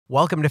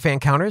Welcome to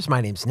Fancounters.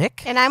 My name's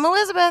Nick. And I'm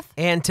Elizabeth.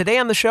 And today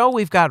on the show,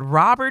 we've got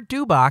Robert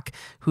Dubac,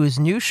 whose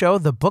new show,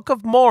 The Book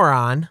of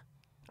Moron,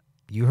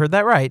 you heard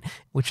that right,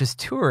 which is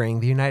touring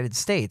the United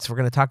States. We're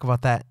going to talk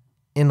about that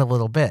in a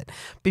little bit.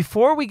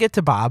 Before we get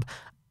to Bob,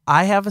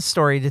 I have a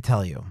story to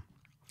tell you.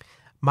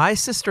 My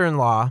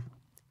sister-in-law,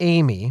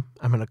 Amy,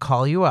 I'm going to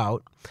call you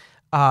out.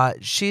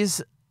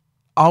 She's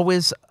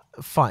always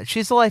fun.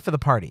 She's the life of the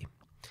party.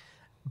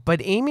 But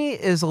Amy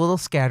is a little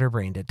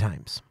scatterbrained at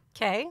times.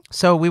 Okay.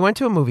 So we went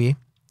to a movie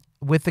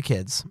with the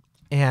kids,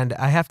 and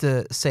I have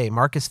to say,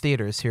 Marcus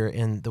Theaters here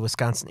in the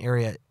Wisconsin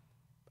area,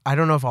 I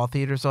don't know if all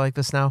theaters are like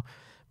this now,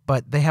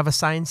 but they have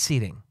assigned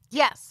seating.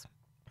 Yes.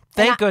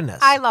 Thank goodness.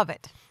 I love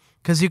it.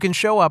 Because you can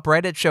show up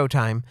right at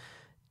showtime,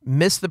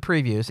 miss the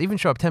previews, even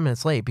show up 10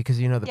 minutes late because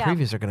you know the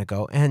previews are going to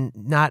go, and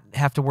not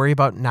have to worry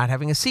about not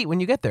having a seat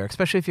when you get there,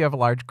 especially if you have a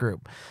large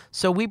group.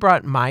 So we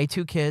brought my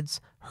 2 kids,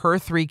 her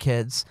 3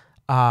 kids,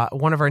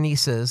 one of our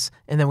nieces,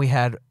 and then we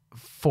had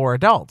 4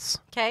 adults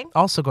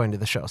also going to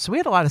the show. So we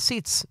had a lot of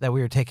seats that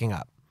we were taking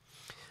up.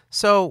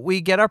 So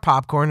we get our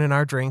popcorn and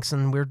our drinks,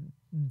 and we're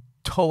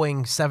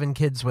towing 7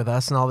 kids with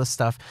us and all this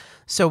stuff.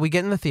 So we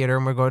get in the theater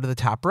and we go to the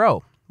top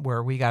row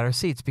where we got our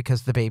seats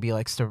because the baby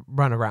likes to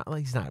run around. Well,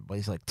 he's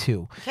like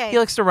 2. Okay. He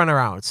likes to run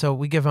around. So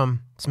we give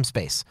him some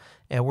space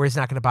where he's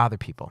not going to bother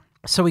people.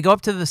 So we go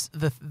up to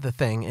the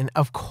thing, and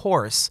of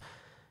course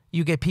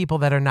you get people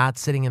that are not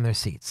sitting in their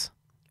seats.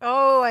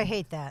 Oh, I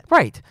hate that.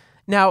 Right.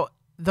 Now,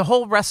 the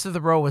whole rest of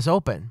the row was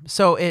open.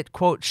 So it,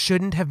 quote,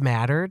 shouldn't have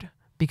mattered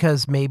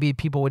because maybe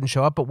people wouldn't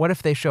show up. But what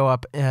if they show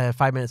up 5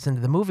 minutes into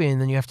the movie and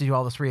then you have to do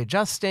all this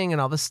readjusting and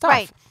all this stuff?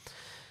 Right.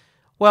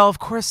 Well, of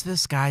course,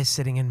 this guy's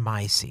sitting in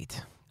my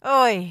seat.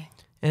 Oy.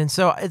 And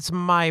so it's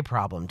my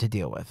problem to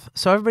deal with.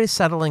 So everybody's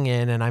settling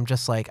in, and I'm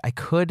just like, I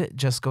could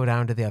just go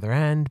down to the other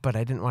end, but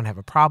I didn't want to have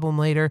a problem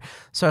later.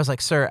 So I was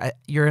like, sir,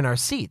 you're in our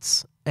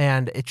seats,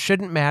 and it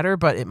shouldn't matter,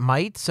 but it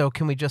might. So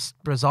can we just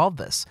resolve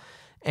this?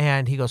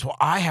 And he goes, well,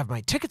 I have my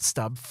ticket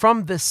stub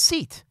from this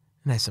seat.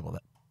 And I said, well,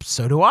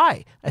 so do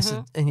I. I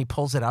said, and he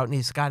pulls it out and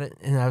he's got it.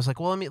 And I was like,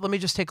 well, let me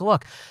just take a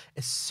look.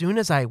 As soon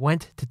as I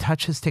went to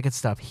touch his ticket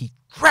stub, he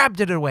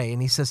grabbed it away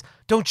and he says,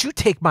 don't you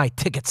take my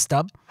ticket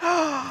stub.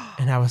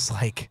 And I was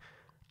like,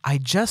 I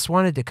just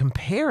wanted to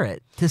compare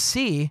it to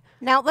see.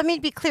 Now, let me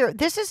be clear.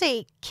 This is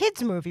a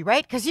kids movie,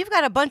 right? Because you've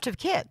got a bunch of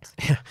kids.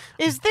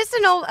 Is this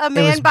a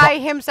man by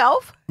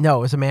himself? No,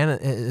 it was a man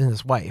and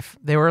his wife.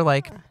 They were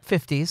like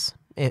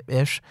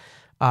 50s-ish.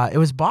 It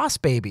was Boss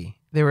Baby.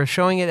 They were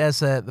showing it as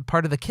the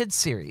part of the kids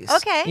series.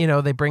 Okay. You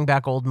know, they bring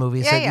back old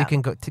movies that you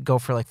can go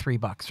for like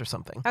 $3 or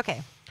something.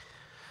 Okay.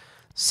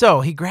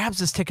 So he grabs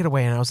his ticket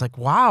away, and I was like,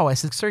 wow. I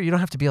said, sir, you don't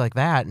have to be like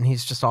that. And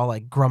he's just all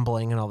like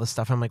grumbling and all this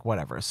stuff. I'm like,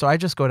 whatever. So I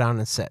just go down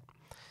and sit.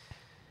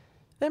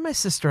 Then my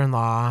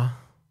sister-in-law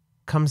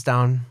comes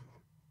down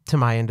to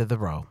my end of the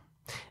row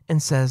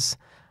and says,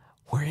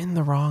 we're in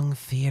the wrong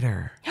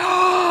theater.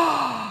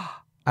 I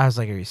was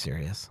like, are you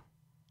serious?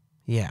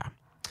 Yeah.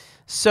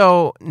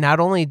 So not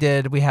only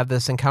did we have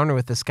this encounter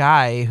with this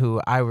guy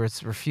who I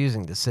was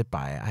refusing to sit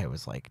by, I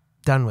was like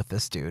done with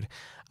this dude.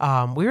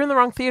 We were in the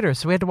wrong theater,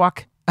 so we had to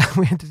walk.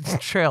 We had to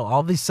trail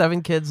all these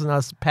 7 kids and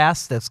us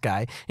past this guy.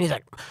 And he's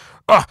like,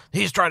 oh,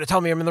 he's trying to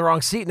tell me I'm in the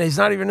wrong seat and he's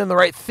not even in the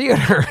right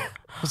theater.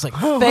 I was like,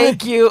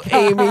 thank you,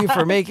 Amy,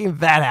 for making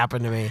that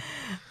happen to me.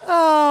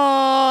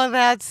 Oh,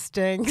 that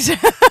stinks.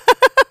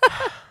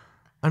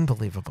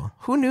 Unbelievable.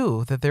 Who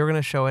knew that they were going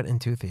to show it in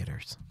 2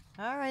 theaters?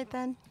 All right,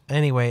 then.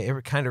 Anyway,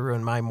 it kind of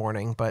ruined my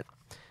morning, but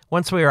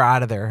once we were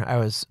out of there, I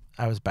was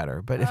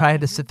better. But if I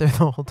had to sit there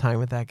the whole time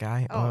with that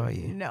guy,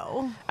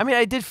 no. I mean,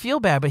 I did feel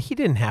bad, but he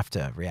didn't have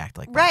to react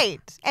like that. Right.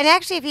 And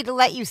actually, if he'd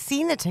let you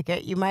see the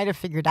ticket, you might have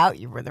figured out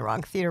you were in the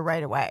wrong theater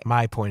right away.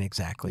 My point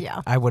exactly.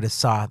 Yeah. I would have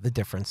saw the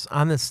difference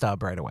on the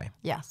stub right away.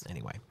 Yes.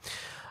 Anyway.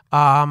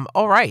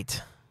 All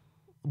right.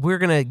 We're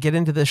going to get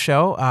into this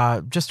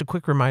show. Just a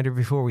quick reminder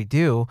before we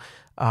do,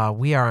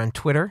 we are on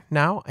Twitter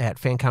now at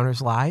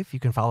Fancounters Live. You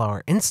can follow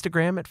our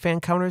Instagram at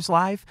Fancounters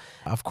Live.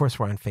 Of course,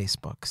 we're on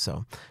Facebook.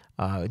 So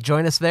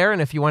join us there.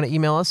 And if you want to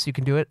email us, you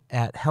can do it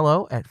at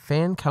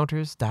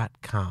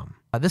hello@fancounters.com.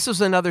 This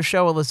was another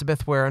show,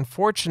 Elizabeth, where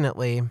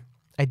unfortunately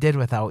I did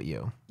without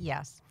you.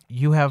 Yes.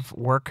 You have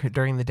work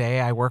during the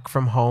day. I work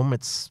from home.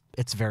 It's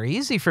very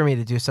easy for me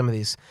to do some of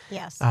these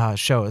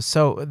shows.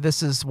 So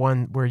this is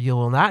one where you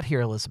will not hear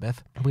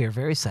Elizabeth. We are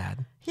very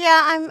sad.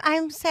 Yeah,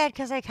 I'm sad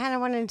because I kind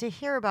of wanted to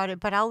hear about it,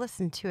 but I'll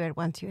listen to it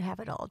once you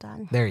have it all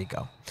done. There you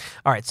go.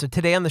 All right, so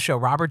today on the show,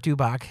 Robert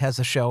Dubac has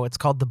a show. It's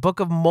called The Book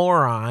of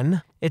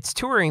Moron. It's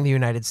touring the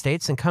United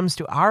States and comes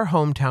to our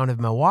hometown of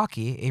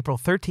Milwaukee, April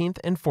 13th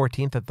and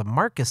 14th at the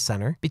Marcus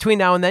Center. Between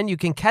now and then, you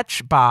can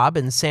catch Bob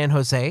in San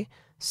Jose,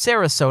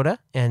 Sarasota,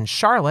 and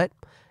Charlotte.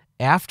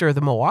 After the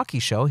Milwaukee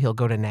show, he'll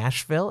go to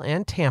Nashville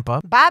and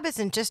Tampa. Bob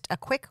isn't just a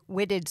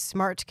quick-witted,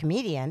 smart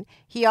comedian.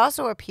 He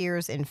also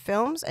appears in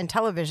films and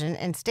television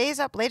and stays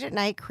up late at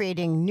night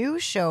creating new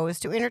shows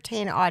to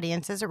entertain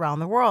audiences around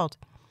the world.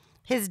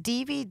 His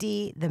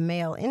DVD, The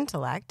Male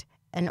Intellect,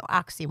 an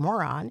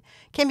Oxymoron,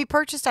 can be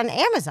purchased on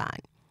Amazon.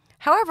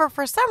 However,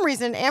 for some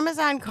reason,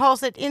 Amazon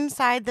calls it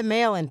Inside the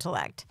Male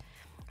Intellect.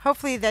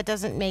 Hopefully that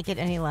doesn't make it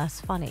any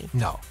less funny.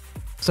 No.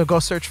 So go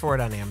search for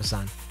it on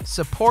Amazon.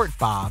 Support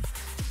Bob.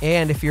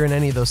 And if you're in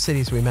any of those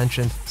cities we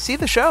mentioned, see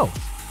the show.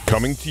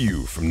 Coming to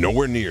you from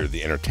nowhere near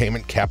the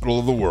entertainment capital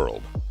of the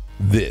world,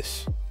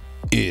 this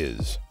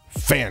is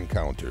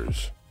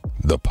Fancounters,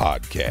 the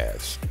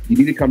podcast. You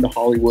need to come to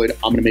Hollywood.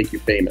 I'm going to make you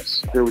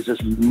famous. There was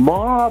this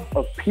mob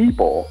of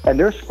people, and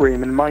they're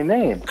screaming my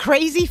name.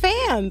 Crazy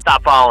fans.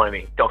 Stop following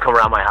me. Don't come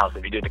around my house.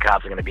 If you do, the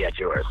cops are going to be at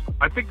yours.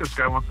 I think this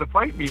guy wants to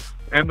fight me.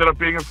 Ended up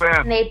being a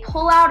fan. They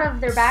pull out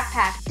of their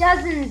backpack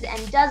dozens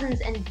and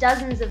dozens and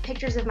dozens of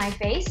pictures of my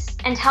face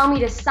and tell me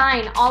to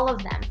sign all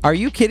of them. Are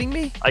you kidding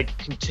me? I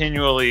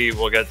continually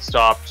will get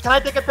stopped. Can I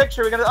take a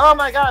picture? We're going to, oh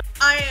my God.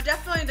 I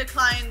definitely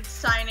declined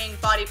signing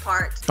body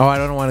parts. Oh, I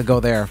don't want to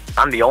go there.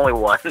 I'm the only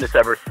one that's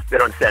ever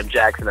been on Sam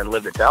Jackson and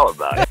lived to tell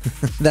about it.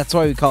 That's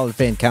why we call it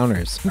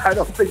Fancounters. I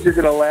don't think you're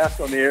going to last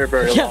on the air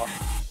very long.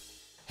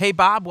 Hey,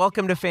 Bob,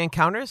 welcome to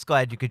Fancounters.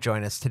 Glad you could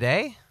join us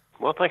today.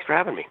 Well, thanks for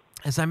having me.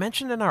 As I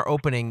mentioned in our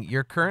opening,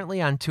 you're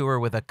currently on tour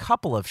with a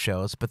couple of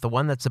shows, but the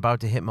one that's about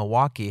to hit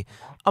Milwaukee,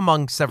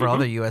 among several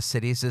other U.S.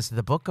 cities, is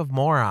the Book of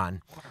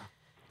Moron.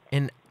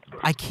 And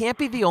I can't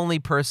be the only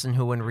person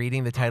who, when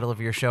reading the title of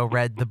your show,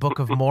 read the Book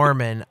of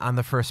Mormon on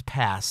the first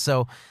pass.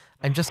 So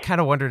I'm just kind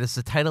of wondering, is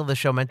the title of the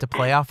show meant to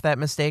play off that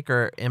mistake,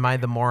 or am I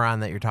the moron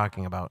that you're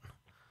talking about?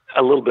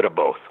 A little bit of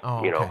both.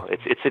 Oh, You know, okay.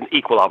 it's an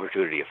equal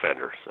opportunity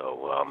offender.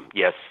 So,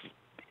 yes,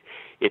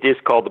 it is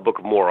called the Book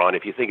of Moron.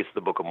 If you think it's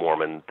the Book of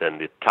Mormon, then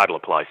the title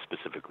applies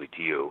specifically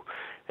to you.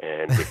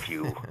 And if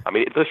you, I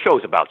mean, the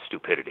show's about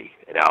stupidity.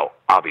 And now,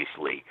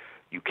 obviously,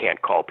 you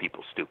can't call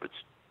people stupid,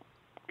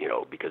 you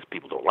know, because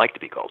people don't like to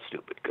be called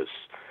stupid. Because,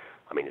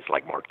 I mean, it's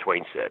like Mark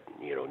Twain said,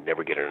 you know,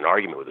 never get in an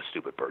argument with a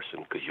stupid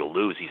person because you'll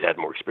lose. He's had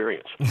more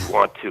experience. You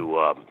want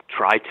to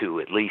try to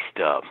at least,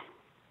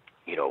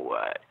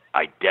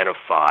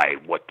 identify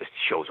what the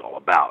show's all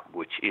about,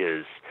 which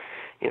is,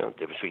 you know, the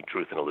difference between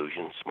truth and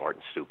illusion, smart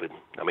and stupid.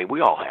 I mean, we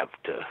all have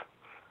to,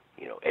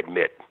 you know,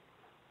 admit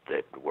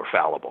that we're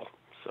fallible.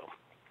 So,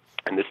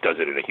 and this does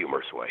it in a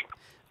humorous way.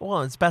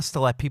 Well, it's best to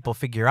let people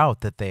figure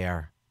out that they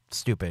are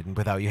stupid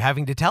without you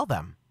having to tell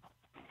them.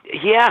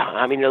 Yeah,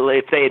 I mean,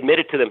 if they admit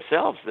it to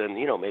themselves, then,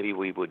 you know, maybe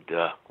we would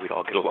we'd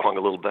all get along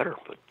a little better.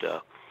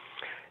 But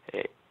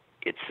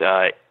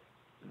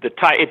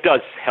it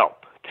does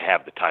help to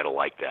have the title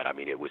like that. I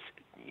mean, it was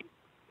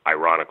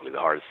ironically the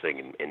hardest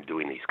thing in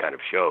doing these kind of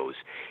shows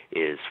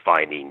is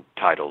finding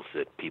titles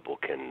that people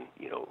can,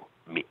 you know,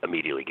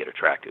 immediately get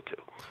attracted to.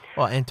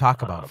 Well, and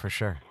talk about for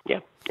sure. Yeah.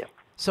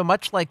 So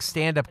much like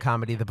stand-up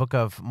comedy, the Book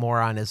of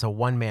Moron is a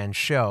one-man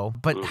show.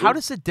 But how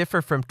does it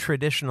differ from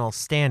traditional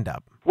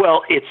stand-up?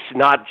 Well, it's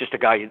not just a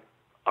guy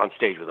on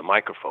stage with a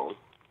microphone.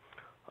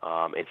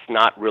 It's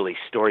not really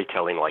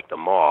storytelling like The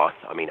Moth.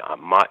 I mean,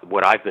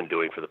 what I've been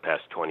doing for the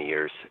past 20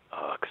 years,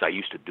 because I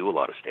used to do a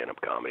lot of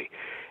stand-up comedy,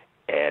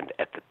 and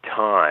at the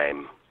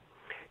time,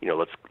 you know,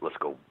 let's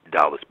go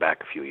dial this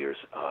back a few years.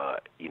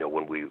 You know,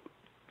 when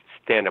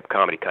stand-up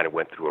comedy kind of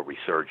went through a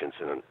resurgence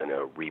and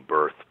a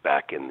rebirth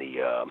back in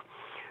the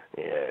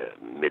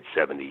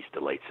mid-'70s to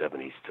late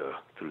 '70s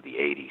through the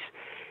 '80s.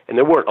 And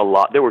there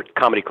were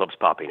comedy clubs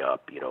popping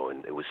up, you know,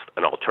 and it was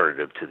an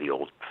alternative to the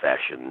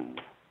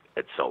old-fashioned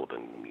Ed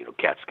Sullivan, you know,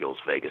 Catskills,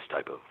 Vegas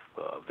type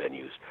of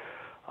venues.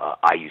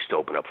 I used to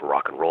open up for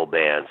rock and roll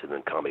bands, and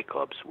then comedy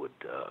clubs would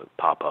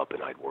pop up,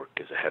 and I'd work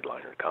as a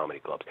headliner at comedy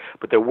clubs.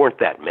 But there weren't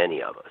that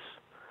many of us.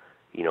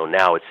 You know,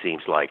 now it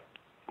seems like,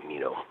 you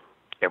know,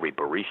 every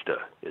barista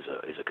is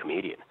a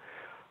comedian,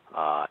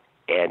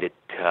 and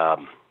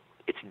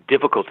it's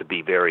difficult to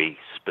be very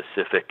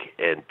specific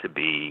and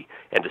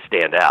to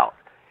stand out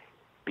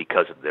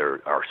because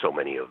there are so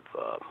many of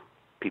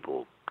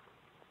people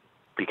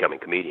becoming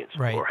comedians,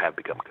 right, or have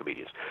become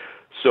comedians.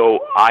 So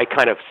I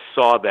kind of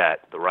saw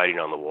the writing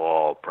on the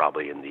wall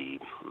probably in the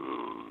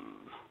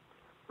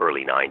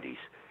early '90s,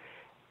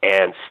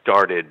 and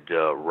started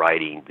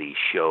writing these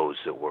shows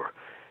that were.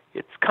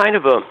 It's kind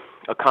of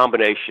a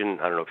combination.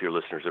 I don't know if your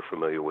listeners are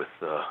familiar with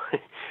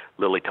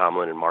Lily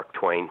Tomlin and Mark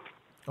Twain.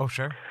 Oh,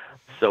 sure.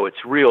 So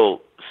it's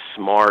real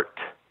smart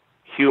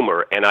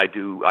humor, and I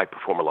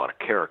perform a lot of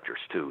characters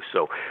too.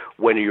 So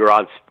when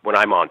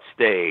I'm on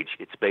stage,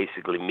 it's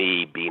basically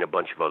me being a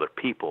bunch of other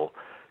people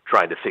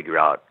trying to figure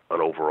out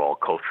an overall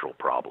cultural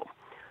problem.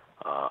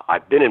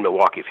 I've been in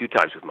Milwaukee a few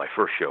times with my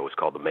first show. It was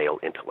called The Male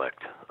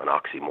Intellect, an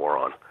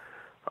Oxymoron.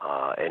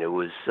 And it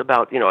was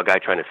about, you know, a guy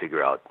trying to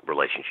figure out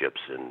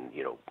relationships and,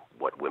 you know,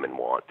 what women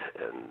want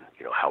and,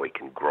 you know, how he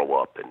can grow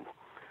up and,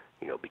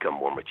 you know, become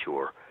more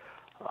mature.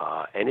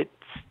 And it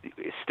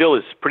still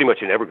is pretty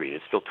much an evergreen.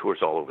 It still tours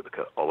all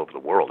over the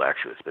world.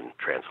 Actually, it's been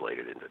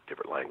translated into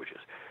different languages.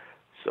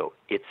 So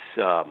it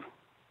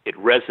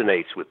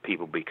resonates with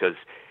people because,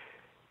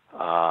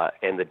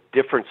 and the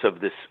difference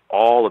of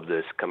all of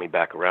this coming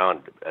back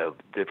around, the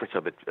difference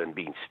of it and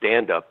being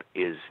stand-up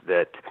is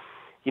that,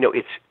 you know,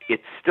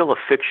 it's still a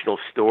fictional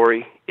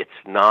story. It's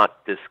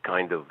not this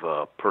kind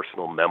of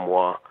personal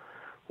memoir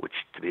which,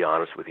 to be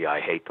honest with you,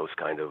 I hate those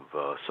kind of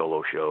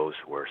solo shows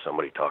where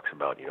somebody talks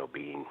about,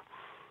 being,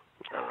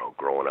 I don't know,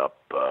 growing up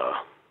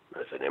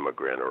as an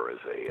immigrant or as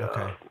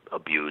a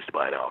abused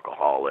by an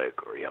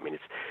alcoholic, or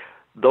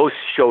those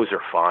shows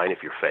are fine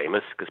if you're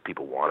famous because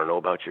people want to know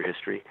about your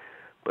history.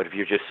 But if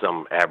you're just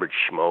some average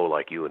schmo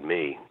like you and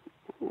me,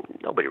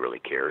 nobody really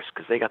cares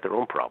because they got their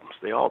own problems.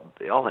 They all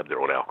have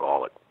their own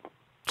alcoholic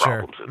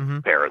problems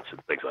and parents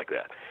and things like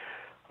that.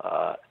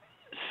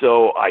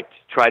 So I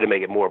try to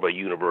make it more of a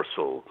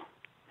universal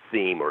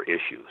theme or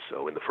issue.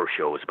 So in the first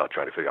show, it was about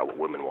trying to figure out what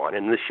women want.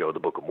 And in this show, the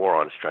Book of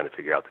Moron, is trying to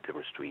figure out the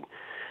difference between,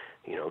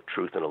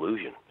 truth and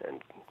illusion.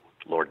 And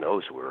Lord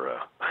knows we're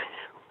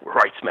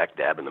right smack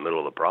dab in the middle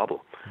of the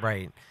problem.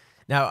 Right.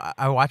 Now,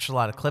 I watched a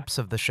lot of clips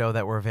of the show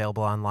that were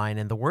available online,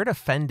 and the word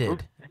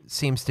offended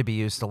seems to be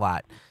used a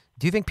lot.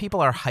 Do you think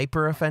people are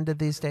hyper offended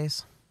these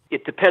days?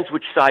 It depends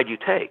which side you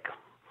take.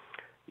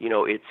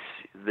 It's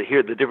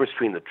the difference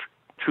between the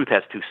truth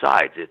has two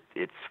sides.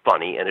 It's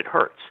funny and it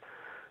hurts.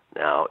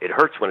 Now, it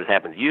hurts when it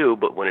happens to you,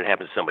 but when it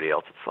happens to somebody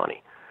else, it's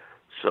funny.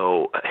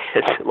 So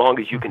as long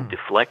as you can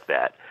deflect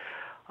that,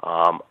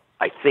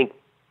 I think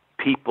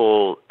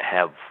people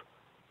have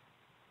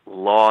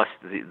lost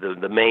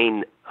the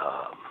main,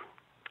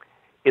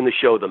 in the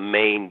show, the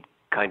main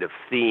kind of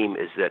theme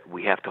is that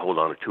we have to hold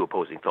on to two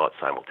opposing thoughts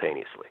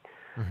simultaneously.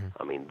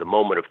 I mean, the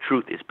moment of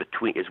truth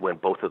is when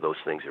both of those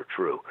things are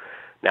true.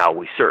 Now,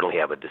 we certainly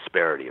have a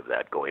disparity of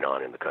that going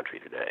on in the country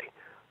today.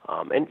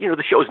 And,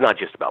 the show is not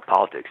just about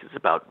politics. It's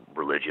about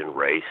religion,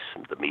 race,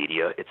 the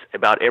media. It's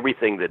about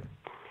everything that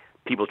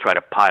people try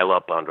to pile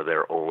up onto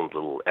their own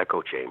little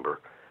echo chamber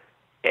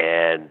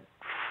and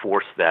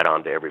force that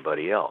onto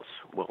everybody else.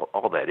 Well,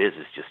 all that is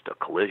just a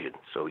collision.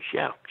 So,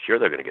 yeah, sure,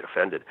 they're going to get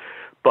offended.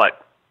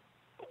 But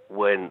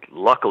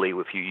luckily,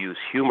 if you use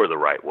humor the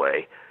right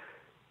way,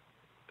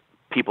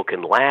 people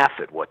can laugh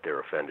at what they're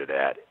offended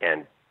at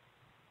and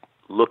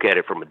look at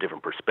it from a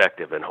different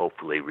perspective and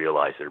hopefully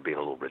realize they're being a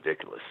little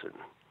ridiculous and,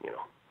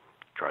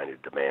 trying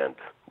to demand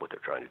what they're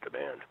trying to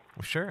demand.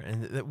 Sure.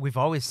 And we've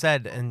always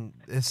said, and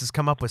this has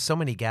come up with so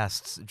many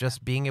guests,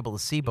 just being able to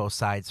see both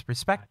sides,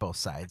 respect both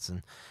sides,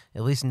 and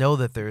at least know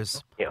that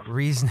there's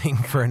reasoning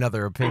for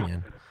another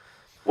opinion.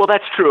 Well,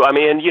 that's true. I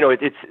mean,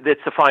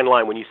 it's a fine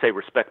line when you say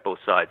respect both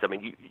sides. I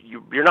mean,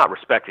 you're not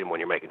respecting them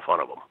when you're making fun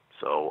of them.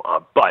 So,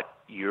 but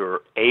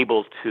you're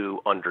able to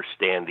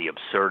understand the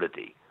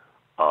absurdity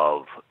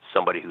of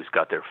somebody who's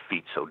got their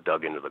feet so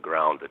dug into the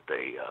ground that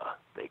they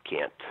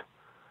can't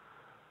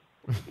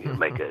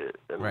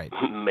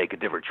make a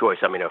different choice.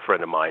 I mean, a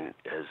friend of mine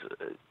has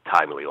a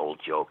timely old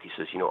joke. He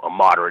says, a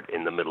moderate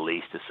in the Middle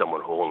East is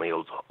someone who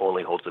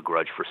only holds a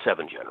grudge for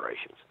 7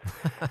 generations.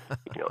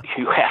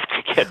 You have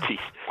to get these.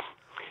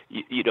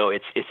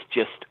 It's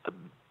just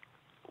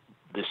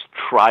this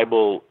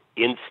tribal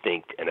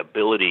instinct and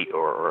ability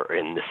or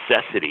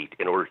necessity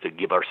in order to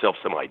give ourselves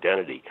some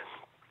identity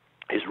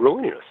is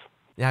ruining us.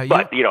 Now,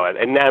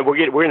 and now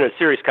we're in a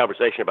serious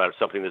conversation about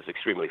something that's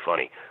extremely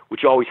funny,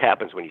 which always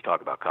happens when you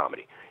talk about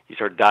comedy. You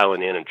start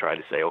dialing in and try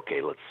to say,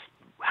 okay,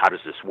 how does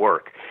this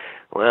work?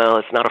 Well,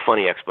 it's not a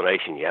funny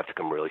explanation. You have to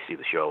come really see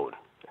the show,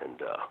 and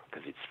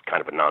because it's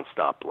kind of a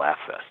nonstop laugh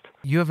fest.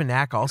 You have a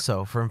knack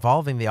also for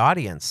involving the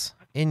audience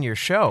in your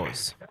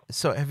shows.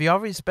 So have you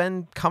always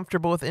been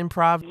comfortable with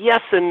improv?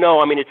 Yes and no.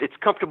 I mean, it's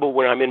comfortable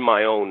when I'm in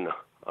my own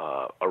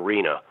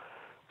arena.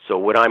 So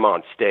when I'm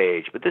on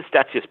stage, but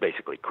that's just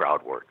basically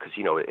crowd work because,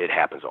 it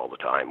happens all the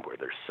time where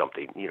there's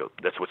something,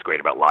 that's what's great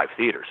about live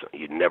theater. So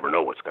you never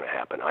know what's going to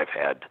happen. I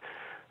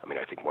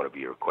think one of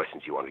your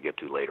questions you want to get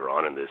to later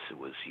on in this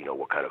was,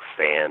 what kind of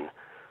fan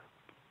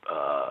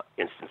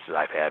instances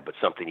I've had, but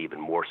something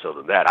even more so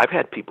than that. I've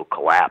had people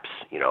collapse,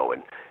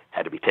 and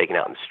had to be taken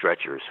out in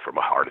stretchers from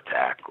a heart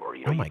attack, or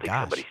you think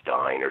somebody's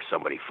dying, or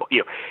somebody,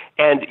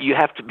 and you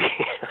have to be,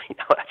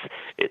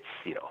 it's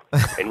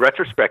in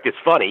retrospect, it's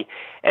funny,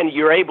 and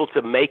you're able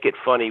to make it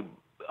funny,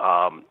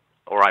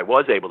 or I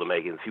was able to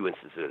make it in a few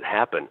instances that it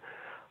happened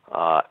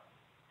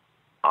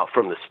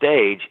from the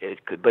stage.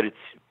 But it's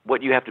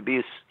what you have to be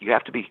is you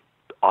have to be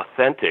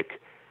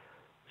authentic,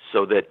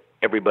 so that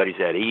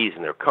everybody's at ease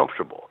and they're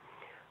comfortable.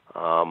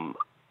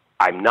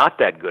 I'm not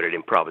that good at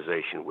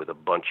improvisation with a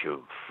bunch of,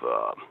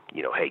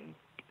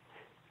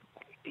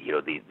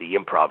 the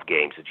improv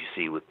games that you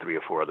see with 3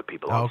 or 4 other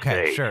people on stage.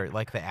 Okay, sure,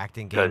 like the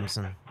acting games.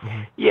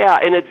 Yeah,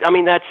 and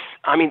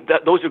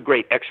those are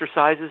great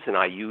exercises, and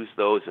I use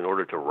those in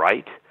order to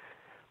write.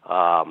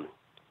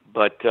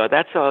 But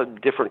that's a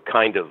different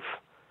kind of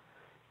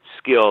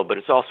skill, but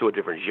it's also a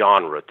different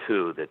genre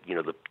too. That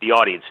the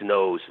audience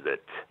knows that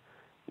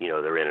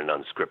they're in an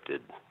unscripted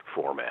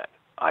format.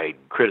 I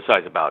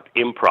criticize about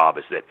improv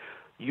is that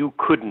you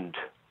couldn't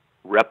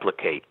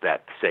replicate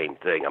that same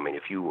thing. I mean,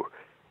 if you were,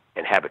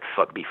 and have it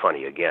be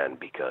funny again,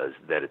 because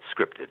that it's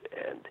scripted,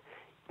 and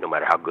no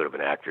matter how good of an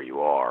actor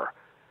you are,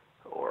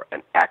 or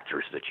an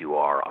actress that you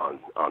are on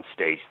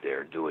stage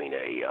there doing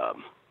a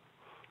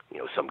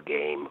some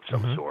game of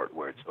some sort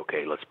where it's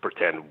okay, let's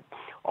pretend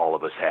all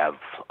of us have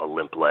a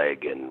limp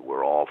leg and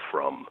we're all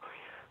from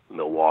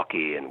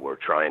Milwaukee and we're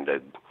trying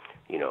to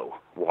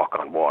walk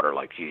on water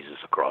like Jesus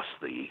across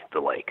the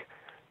lake.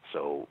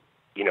 So,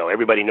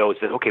 everybody knows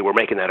that, okay, we're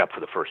making that up for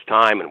the first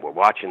time, and we're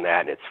watching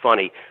that, and it's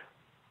funny.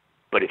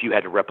 But if you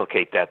had to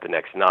replicate that the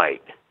next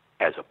night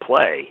as a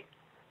play,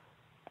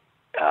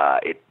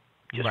 it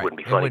just wouldn't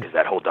be funny because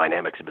that whole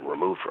dynamics has been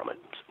removed from it.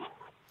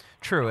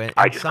 True, and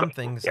some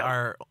things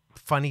are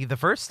funny the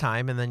first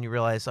time, and then you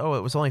realize, oh,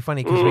 it was only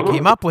funny because we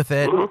came up with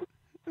it.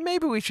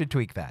 Maybe we should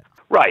tweak that.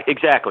 Right,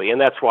 exactly, and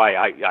that's why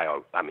I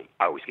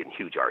always get in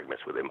huge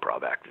arguments with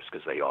improv actors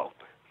because they all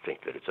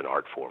think that it's an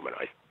art form, and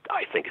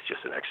I think it's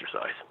just an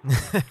exercise.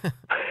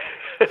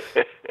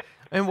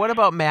 And what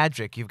about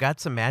magic? You've got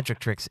some magic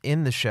tricks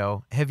in the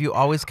show. Have you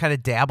always kind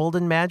of dabbled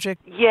in magic?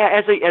 Yeah,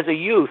 as a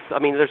youth, I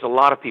mean, there's a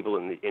lot of people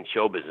in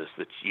show business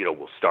that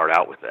will start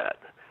out with that.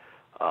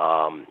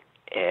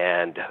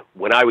 And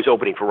when I was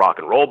opening for rock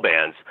and roll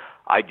bands,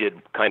 I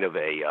did kind of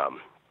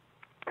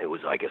it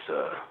was, I guess,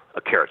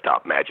 a carrot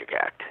top magic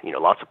act.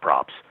 Lots of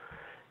props,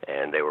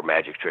 and they were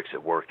magic tricks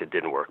that worked, that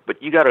didn't work.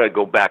 But you got to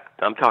go back.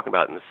 I'm talking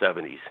about in the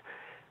 '70s,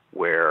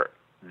 where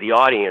the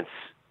audience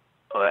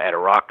at a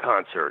rock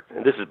concert,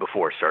 and this is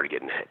before it started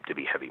getting to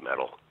be heavy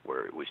metal,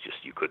 where it was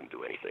just you couldn't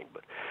do anything.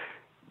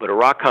 But a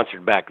rock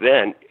concert back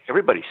then,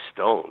 everybody's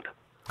stoned,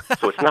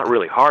 so it's not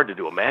really hard to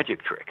do a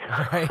magic trick.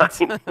 Right. I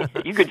mean,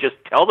 you could just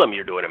tell them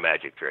you're doing a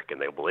magic trick, and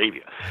they'll believe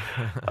you.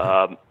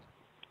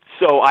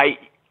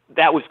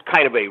 That was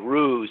kind of a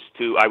ruse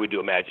I would do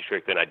a magic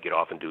trick, then I'd get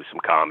off and do some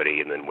comedy,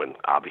 and then when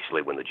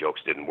the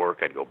jokes didn't work,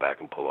 I'd go back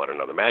and pull out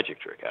another magic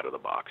trick out of the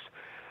box.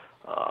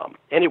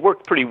 And it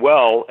worked pretty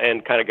well,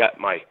 and kind of got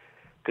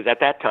because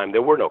at that time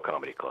there were no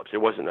comedy clubs. There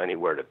wasn't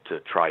anywhere to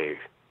try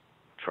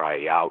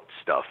out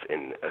stuff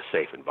in a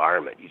safe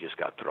environment. You just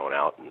got thrown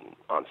out and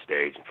on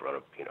stage in front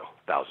of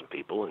 1,000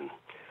 people, and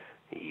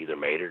you either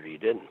made it or you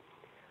didn't.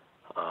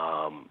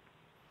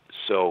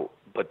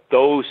 But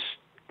those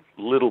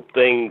little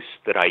things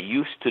that I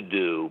used to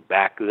do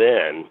back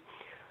then,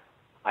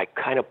 I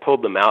kind of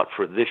pulled them out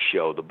for this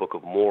show, the Book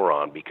of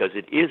Moron, because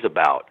it is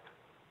about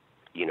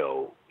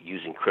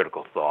using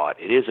critical thought.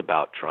 It is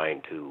about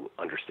trying to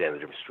understand the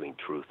difference between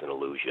truth and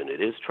illusion.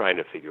 It is trying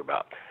to figure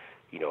about,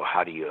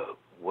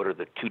 what are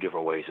the two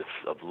different ways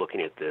of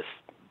looking at this,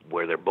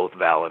 where they're both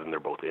valid and they're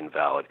both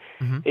invalid.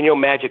 Mm-hmm.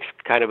 And, magic's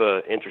kind of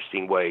an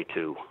interesting way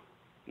to,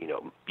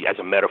 as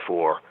a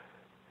metaphor,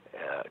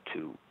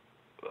 to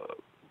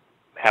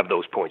have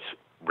those points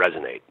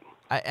resonate.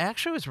 I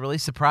actually was really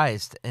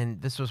surprised,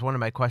 and this was one of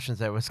my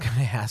questions I was going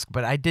to ask,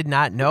 but I did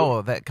not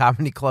know that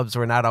comedy clubs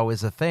were not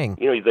always a thing.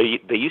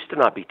 They used to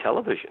not be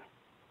television.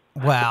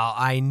 Well,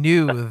 I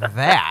knew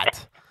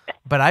that,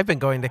 but I've been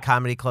going to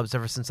comedy clubs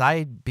ever since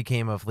I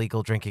became of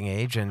legal drinking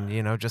age, and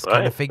just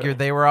kind of figured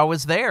they were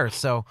always there.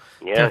 So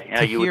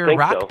to you hear would think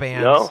rock so.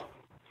 bands,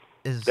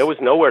 there was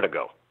nowhere to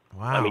go.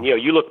 Wow. I mean,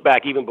 you look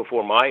back even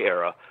before my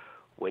era,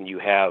 when you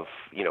have,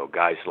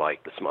 guys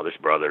like the Smothers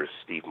Brothers,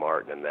 Steve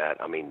Martin and that,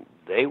 I mean,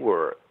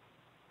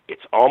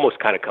 it's almost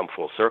kind of come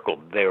full circle.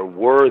 There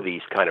were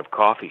these kind of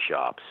coffee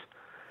shops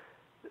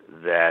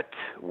that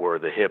were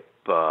the hip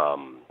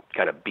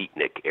kind of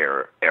beatnik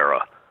era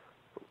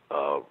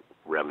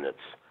remnants.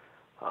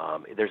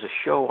 There's a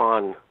show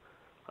on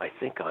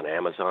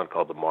Amazon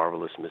called The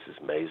Marvelous Mrs.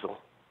 Maisel.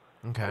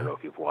 Okay. I don't know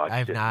if you've watched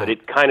I've it, not. but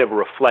it kind of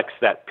reflects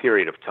that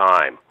period of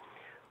time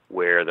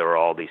where there were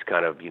all these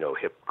kind of,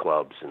 hip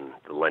clubs and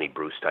the Lenny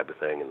Bruce type of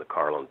thing and the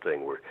Carlin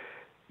thing where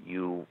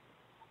you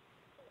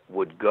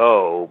would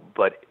go,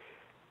 but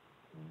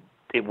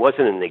it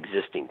wasn't an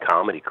existing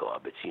comedy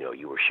club. It's,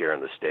 you were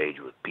sharing the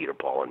stage with Peter,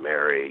 Paul, and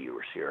Mary. You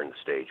were sharing the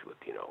stage with,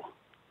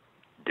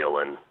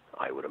 Dylan,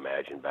 I would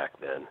imagine, back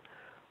then,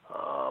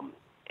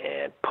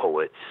 and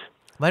poets.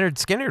 Leonard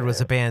Skinner was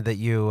a band that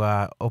you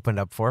opened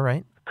up for,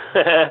 right?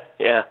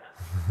 Yeah.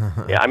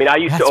 I mean, I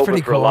used to open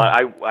for cool. a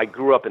lot. I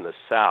grew up in the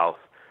South.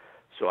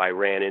 So I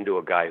ran into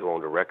a guy who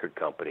owned a record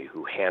company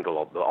who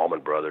handled the Allman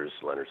Brothers,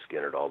 Leonard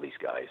Skinner, all these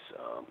guys.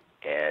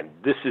 And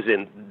this is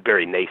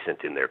very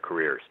nascent in their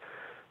careers.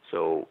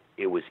 So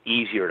it was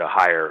easier to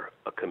hire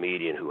a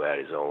comedian who had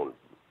his own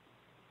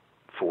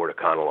Ford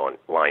Econoline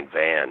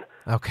van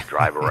to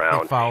drive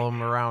around. Follow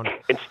him around.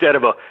 Instead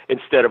of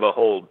a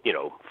whole,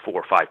 4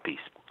 or 5 piece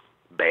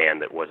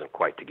band that wasn't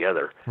quite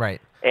together. Right.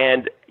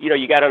 And,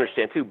 you got to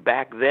understand, too,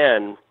 back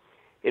then,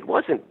 it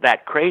wasn't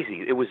that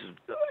crazy. It was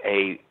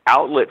a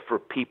outlet for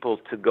people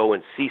to go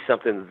and see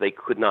something that they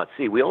could not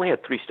see. We only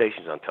had 3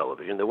 stations on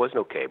television. There was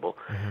no cable.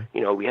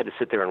 Mm-hmm. We had to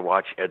sit there and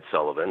watch Ed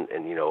Sullivan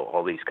and,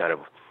 all these kind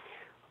of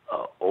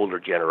older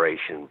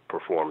generation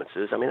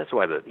performances. I mean, that's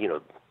why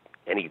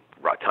any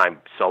time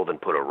Sullivan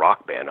put a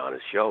rock band on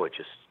his show, it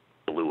just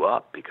blew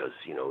up because,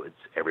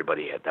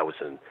 that was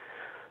an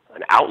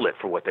outlet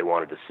for what they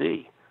wanted to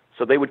see.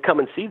 So they would come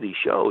and see these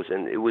shows,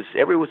 and it was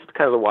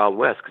kind of the Wild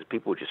West because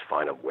people would just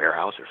find a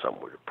warehouse or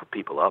somewhere to put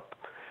people up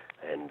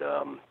and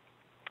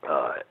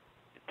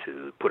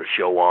to put a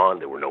show on.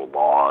 There were no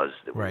laws.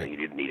 You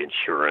didn't need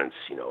insurance,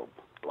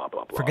 blah,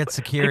 blah, blah. Forget but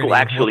security. People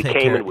actually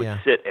came and would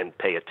sit and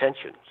pay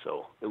attention.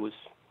 So it was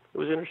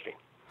interesting.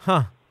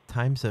 Huh.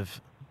 Times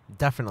have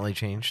Definitely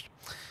changed.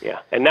 Yeah,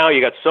 and now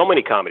you got so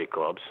many comedy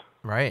clubs.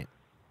 Right.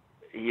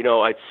 You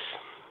know,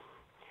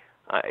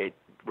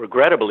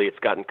 regrettably, it's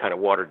gotten kind of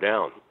watered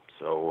down.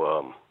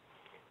 So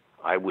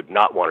I would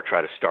not want to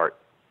try to start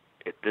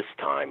at this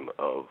time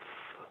of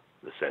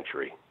the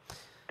century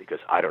because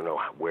I don't know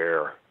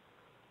where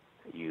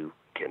you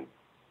can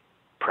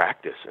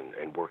practice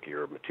and work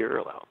your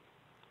material out.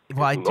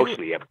 Well,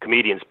 Mostly you have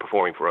comedians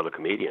performing for other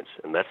comedians,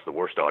 and that's the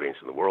worst audience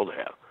in the world to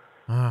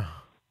have.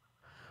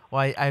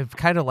 Well, I've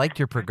kind of liked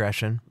your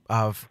progression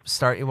of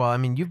starting. Well, I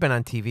mean, you've been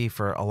on TV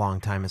for a long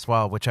time as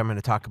well, which I'm going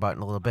to talk about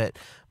in a little bit.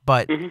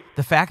 But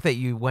the fact that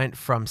you went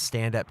from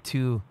stand-up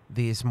to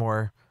these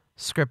more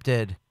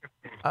scripted,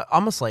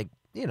 almost like,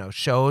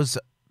 shows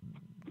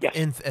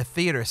in a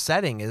theater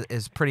setting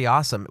is pretty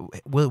awesome.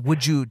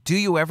 Do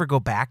you ever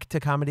go back to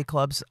comedy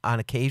clubs on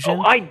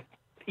occasion?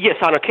 Yes,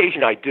 on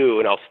occasion I do,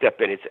 and I'll step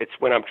in. It's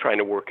when I'm trying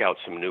to work out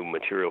some new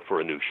material for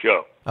a new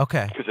show.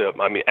 Okay. Because,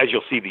 I mean, as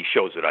you'll see these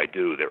shows that I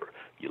do, they're,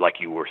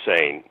 like you were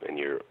saying, and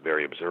you're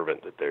very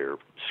observant, that they're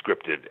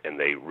scripted, and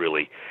they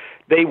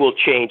will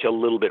change a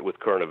little bit with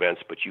current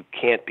events, but you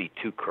can't be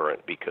too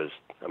current because,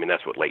 I mean,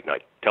 that's what late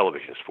night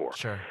television is for.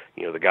 Sure.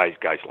 The guys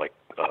like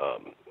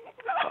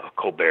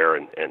Colbert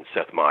and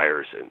Seth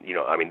Meyers, and,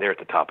 I mean, they're at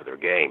the top of their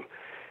game.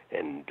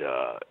 And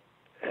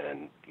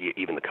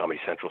even the Comedy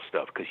Central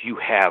stuff, because you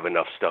have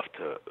enough stuff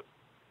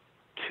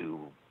to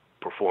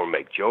perform,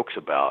 make jokes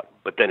about,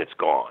 but then it's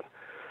gone.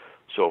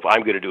 So if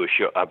I'm going to do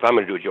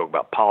a joke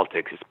about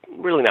politics, it's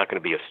really not going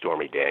to be a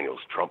Stormy Daniels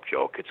Trump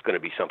joke. It's going to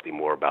be something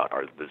more about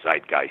the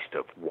zeitgeist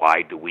of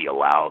why do we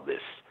allow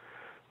this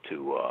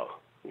to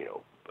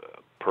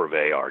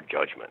purvey our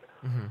judgment.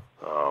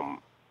 Mm-hmm.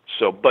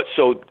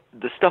 So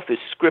the stuff is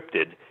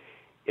scripted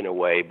in a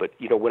way, but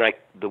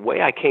the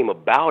way I came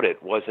about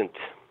it wasn't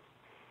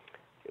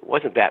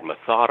that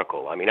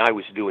methodical. I mean, I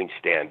was doing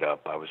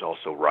stand-up. I was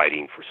also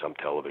writing for some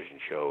television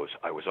shows.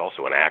 I was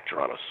also an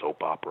actor on a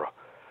soap opera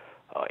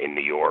in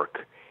New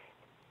York.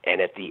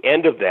 And at the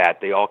end of that,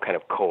 they all kind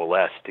of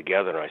coalesced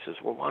together, and I says,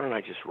 well, why don't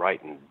I just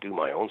write and do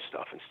my own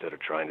stuff instead of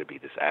trying to be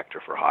this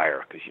actor for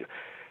hire? Because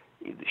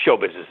the show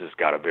business has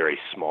got a very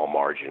small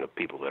margin of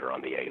people that are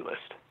on the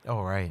A-list.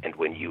 Oh, right. And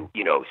when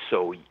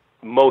so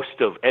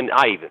most of, and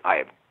I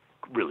have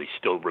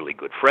still really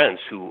good friends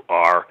who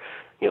are,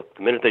 the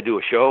minute they do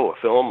a show,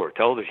 a film, or a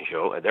television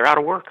show, they're out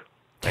of work.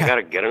 They got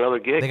to get another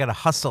gig. They got to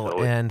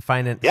hustle and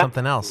find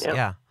something else.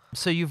 Yeah.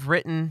 So you've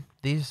written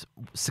these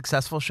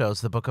successful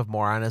shows. The Book of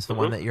Moron is the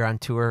one that you're on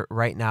tour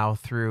right now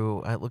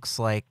through, it looks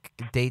like,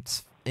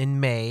 dates in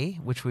May,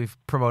 which we've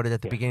promoted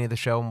at the beginning of the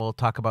show, and we'll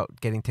talk about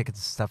getting tickets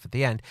and stuff at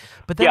the end.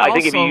 But then I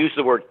think if you use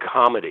the word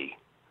comedy,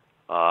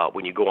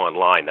 when you go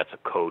online, that's a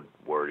code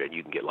word, and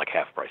you can get like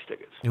half-price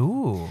tickets.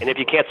 Ooh. And if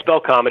you can't spell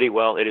comedy,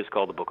 well, it is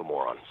called the Book of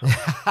Moron. So.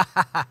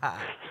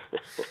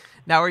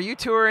 Now, are you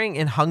touring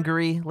in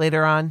Hungary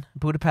later on,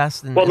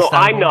 Budapest and Well, no,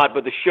 Istanbul? I'm not,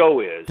 but the show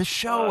is. The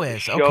show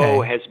is, okay. The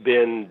show has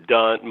been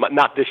done,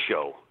 not this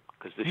show.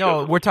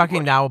 No, we're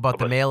talking now about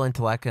the Male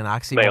Intellect and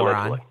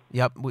Oxymoron.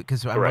 Yep,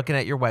 because I'm looking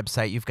at your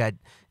website. You've got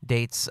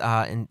dates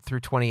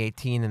through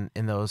 2018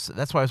 in those.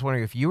 That's why I was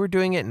wondering if you were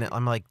doing it, and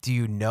I'm like, do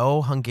you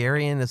know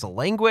Hungarian as a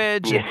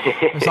language? And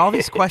there's all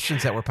these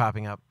questions that were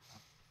popping up.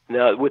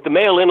 No, with the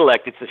Male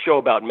Intellect, it's a show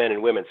about men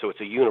and women, so it's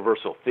a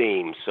universal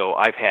theme. So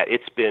I think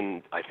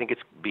it's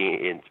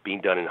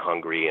being done in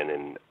Hungary, and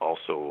in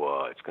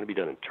also it's going to be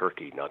done in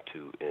Turkey,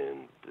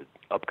 in the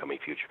upcoming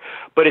future.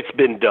 But it's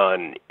been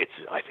done.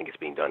 I think it's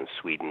being done in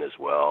Sweden as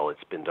well.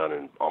 It's been done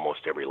in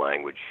almost every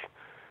language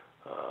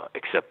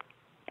except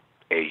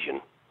Asian.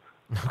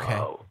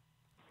 Okay.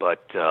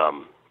 But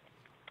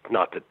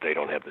not that they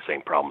don't have the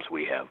same problems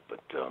we have, but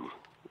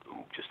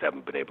just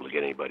haven't been able to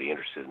get anybody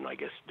interested in, I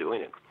guess,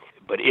 doing it.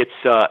 But it's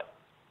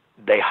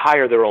they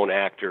hire their own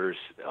actors.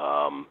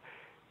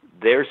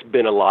 There's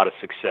been a lot of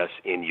success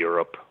in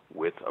Europe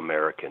with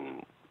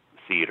American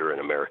theater and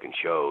American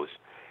shows,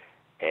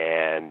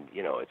 and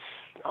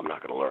I'm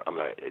not going to learn.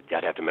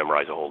 I'd have to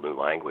memorize a whole new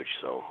language.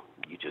 So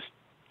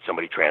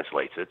somebody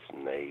translates it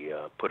and they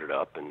put it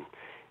up, and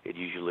it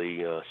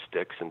usually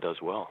sticks and does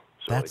well.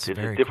 So it's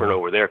different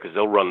over there because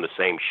they'll run the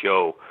same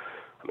show.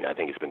 I mean, I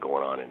think it's been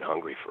going on in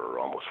Hungary for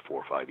almost 4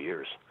 or 5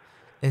 years.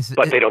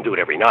 But they don't do it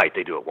every night.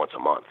 They do it once a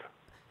month.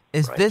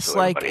 Is this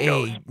like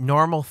a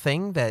normal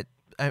thing that,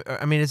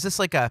 I mean, is this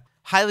like a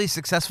highly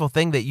successful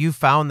thing that you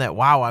found that,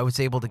 wow, I was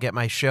able to get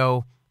my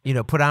show,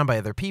 put on by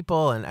other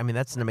people? And I mean,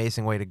 that's an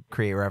amazing way to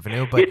create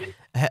revenue. But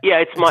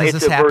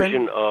it's a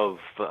version of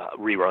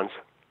reruns.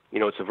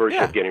 It's a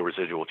version of getting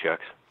residual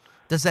checks.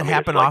 Does that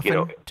happen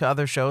often to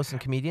other shows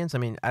and comedians? I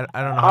mean, I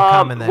don't know how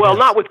common that is. Well,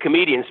 not with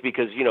comedians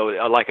because,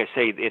 like I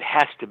say, it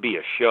has to be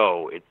a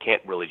show. It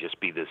can't really just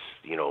be this,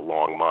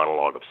 long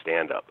monologue of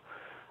stand-up.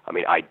 I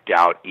mean, I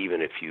doubt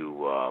even if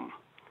you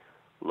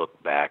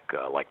look back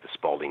like the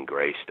Spalding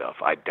Gray stuff,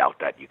 I doubt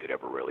that you could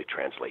ever really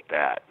translate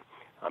that.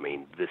 I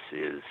mean, this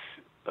is,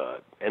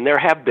 and there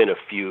have been a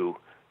few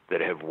that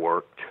have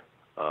worked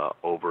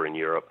over in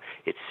Europe.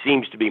 It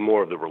seems to be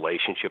more of the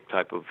relationship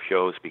type of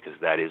shows because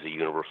that is a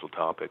universal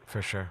topic.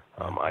 For sure.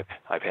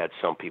 I've had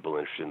some people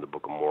interested in the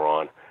Book of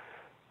Moron,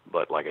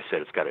 but like I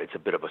said, it's a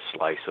bit of a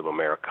slice of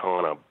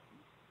Americana,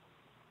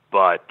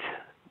 but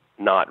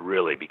not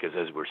really, because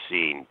as we're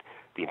seeing,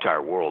 the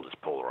entire world is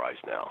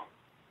polarized now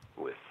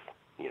with,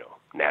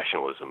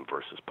 nationalism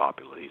versus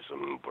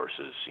populism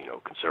versus,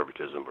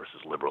 conservatism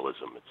versus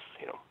liberalism. It's,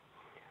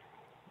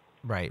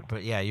 Right,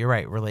 but yeah, you're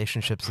right.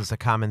 Relationships is a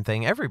common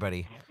thing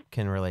everybody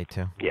can relate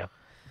to. Yeah.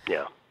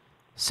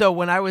 So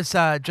when I was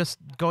just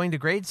going to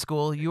grade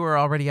school, you were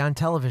already on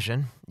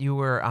television. You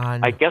were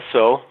on. I guess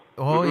so.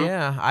 Oh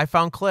yeah, I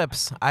found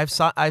clips. I've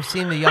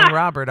seen the young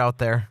Robert out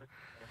there.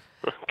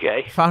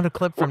 Okay. Found a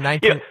clip from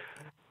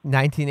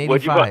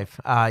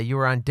 1985. You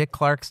were on Dick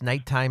Clark's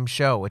nighttime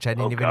show, which I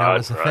didn't even know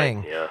was a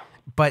thing. Yeah.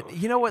 But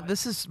you know what?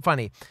 This is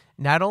funny.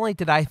 Not only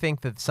did I think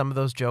that some of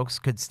those jokes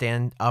could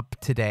stand up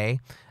today,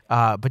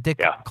 but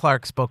Dick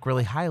Clark spoke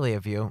really highly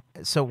of you.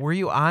 So were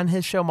you on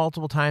his show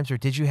multiple times, or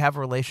did you have a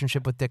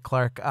relationship with Dick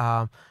Clark,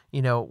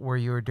 where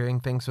you were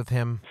doing things with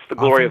him? It's the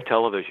glory of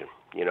television.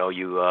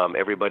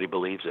 Everybody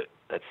believes it.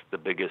 That's the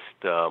biggest...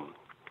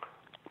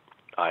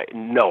 I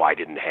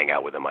didn't hang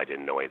out with him. I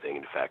didn't know anything.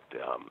 In fact,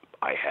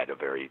 I had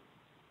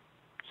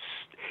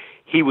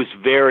he was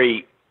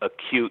very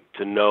acute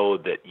to know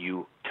that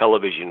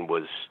television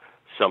was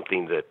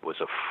something that was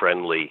a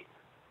friendly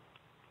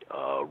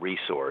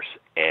resource,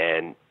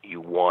 and you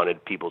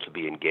wanted people to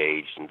be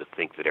engaged and to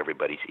think that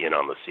everybody's in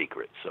on the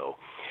secret. So,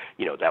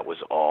 that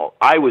was all.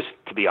 I was,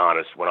 to be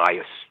honest, when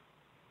I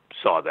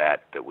saw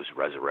that was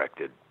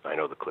resurrected, I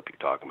know the clip you're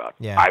talking about.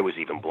 Yeah. I was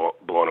even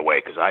blown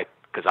away because I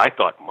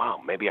thought, wow,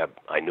 maybe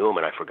I knew him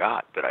and I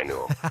forgot that I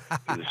knew him.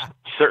 He was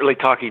certainly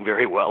talking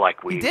very well,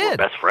 like we were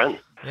best friends.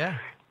 Yeah.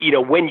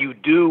 When you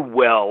do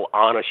well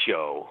on a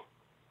show,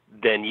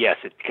 then yes,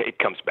 it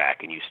comes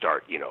back and you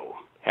start,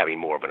 having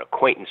more of an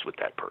acquaintance with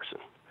that person.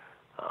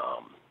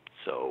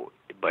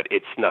 But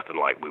it's nothing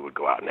like we would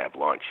go out and have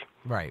lunch.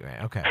 Right.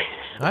 Okay.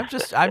 I'm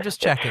just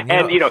checking.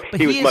 But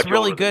he is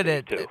really good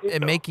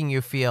at making you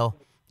feel.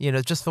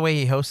 Just the way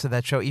he hosted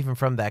that show, even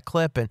from that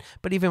clip,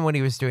 but even when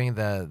he was doing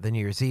the New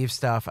Year's Eve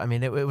stuff, I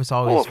mean, it was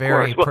always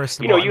very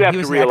personal. You have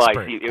to realize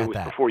it was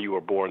before you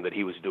were born that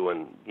he was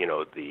doing,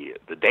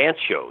 the dance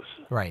shows.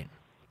 Right.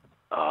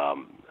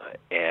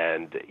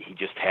 And he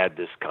just had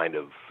this kind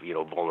of,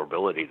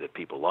 vulnerability that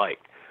people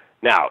liked.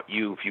 Now,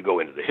 if you go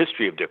into the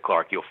history of Dick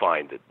Clark, you'll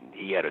find that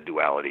he had a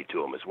duality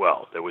to him as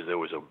well. There was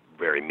a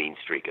very mean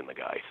streak in the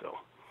guy, so,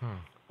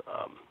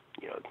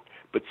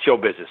 but show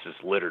business is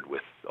littered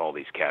with all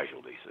these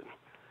casualties, and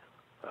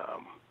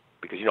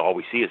because all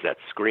we see is that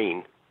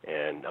screen,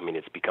 and I mean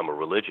it's become a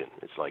religion.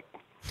 It's like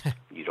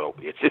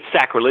it's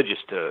sacrilegious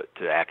to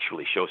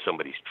actually show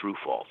somebody's true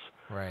faults,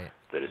 right?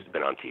 That has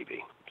been on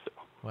TV. So.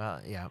 Well,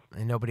 yeah,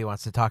 and nobody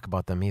wants to talk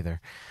about them either.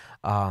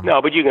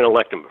 No, but you can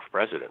elect him for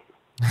president.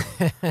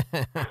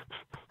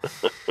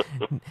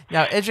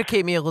 Now,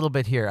 educate me a little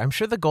bit here. I'm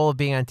sure the goal of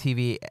being on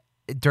TV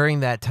during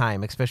that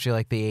time, especially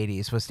like the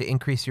 80s, was to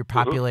increase your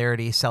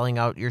popularity, selling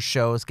out your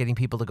shows, getting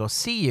people to go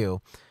see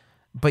you.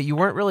 But you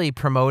weren't really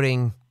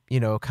promoting,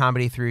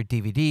 comedy through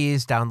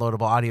DVDs,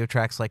 downloadable audio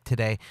tracks like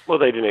today. Well,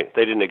 they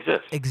didn't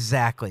exist.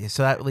 Exactly.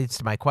 So that leads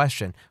to my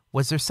question.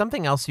 Was there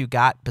something else you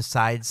got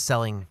besides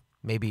selling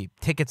maybe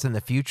tickets in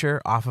the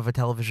future off of a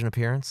television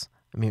appearance?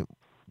 I mean,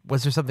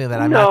 was there something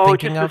that I'm not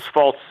thinking of? No, just this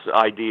false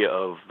idea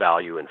of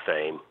value and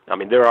fame. I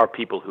mean, there are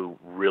people who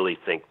really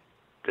think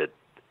that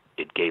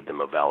it gave them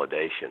a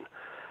validation.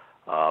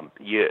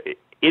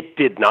 It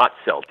did not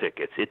sell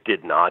tickets. It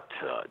did not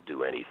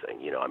do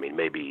anything. I mean,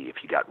 maybe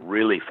if you got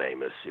really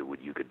famous,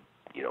 you could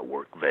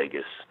work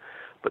Vegas.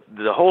 But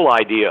the whole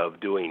idea of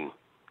doing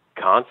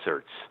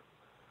concerts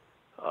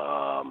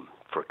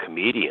for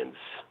comedians,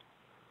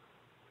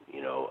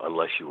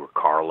 unless you were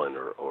Carlin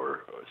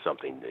or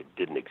something, that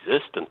didn't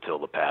exist until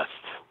the past,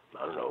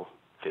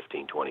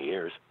 15, 20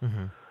 years.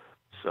 Mm-hmm.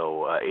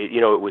 So,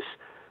 it was.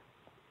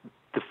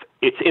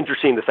 It's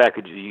interesting the fact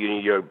that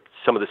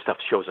some of the stuff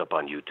shows up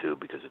on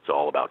YouTube because it's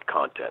all about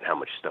content, how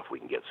much stuff we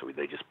can get. So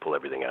they just pull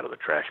everything out of the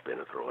trash bin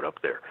and throw it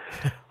up there.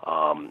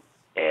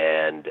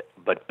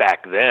 But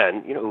back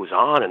then, it was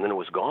on and then it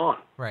was gone.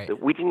 Right.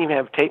 We didn't even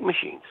have tape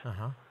machines.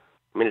 Uh-huh.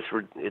 I mean,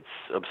 it's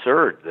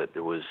absurd that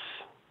there was,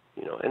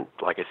 and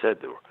like I said,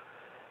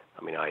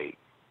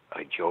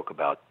 I joke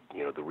about,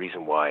 the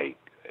reason why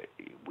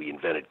we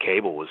invented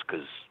cable was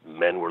because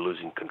men were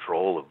losing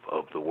control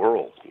of the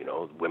world.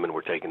 Women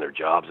were taking their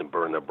jobs and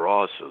burning their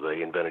bras, so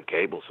they invented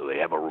cable, so they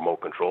have a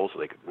remote control, so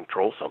they could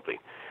control something.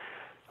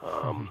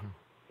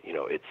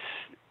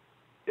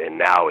 And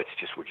now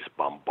we're just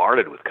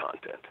bombarded with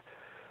content,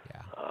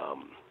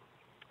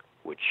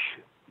 which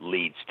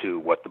leads to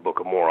what the Book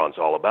of Moron's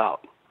all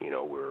about.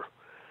 You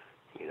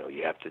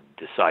have to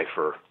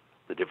decipher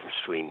the difference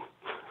between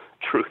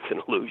truth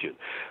and illusion.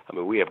 I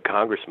mean, we have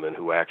congressmen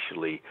who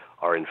actually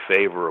are in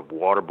favor of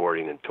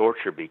waterboarding and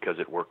torture because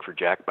it worked for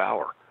Jack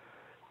Bauer.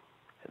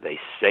 They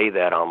say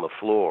that on the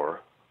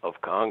floor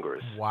of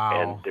Congress.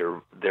 Wow.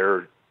 And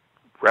they're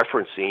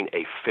referencing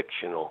a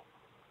fictional.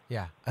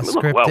 Yeah,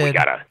 scripted scripted we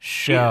got a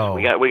show.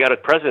 We got a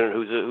president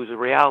who's a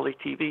reality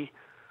TV,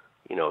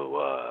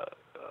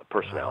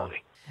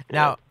 personality.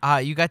 Now,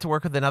 you got to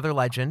work with another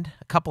legend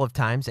a couple of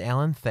times,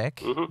 Alan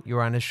Thicke. You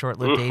were on his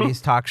short-lived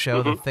 80s talk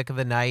show, The Thick of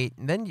the Night.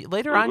 And then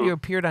later on, you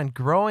appeared on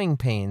Growing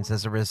Pains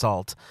as a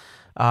result.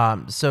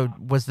 So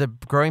was the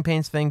Growing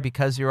Pains thing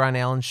because you were on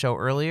Alan's show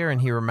earlier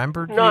and he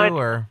remembered you?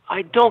 Or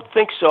I don't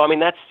think so. I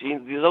mean,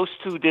 those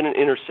two didn't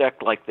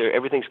intersect like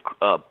everything's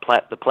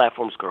the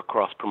platforms are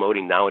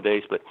cross-promoting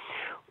nowadays, but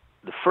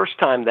the first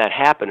time that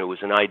happened, it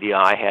was an idea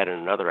I had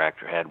and another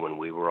actor had when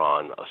we were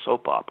on a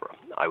soap opera.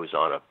 I was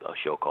on a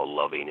show called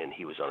Loving, and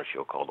he was on a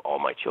show called All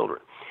My Children.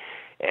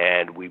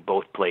 And we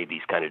both played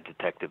these kind of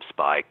detective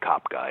spy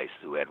cop guys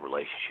who had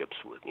relationships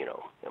with,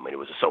 it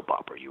was a soap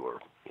opera. You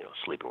were,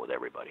 sleeping with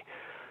everybody.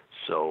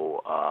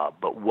 So,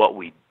 but what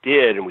we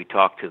did, and we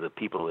talked to the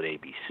people at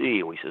ABC,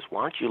 and we says,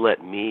 why don't you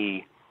let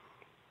me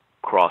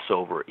cross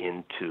over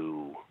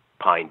into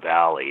Pine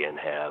Valley and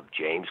have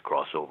James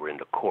cross over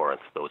into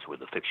Corinth. Those were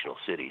the fictional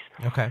cities.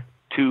 Okay.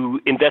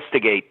 To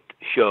investigate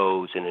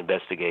shows and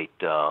investigate,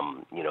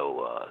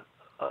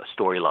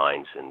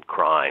 storylines and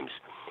crimes,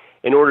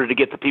 in order to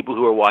get the people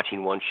who are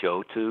watching one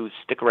show to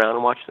stick around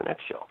and watch the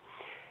next show.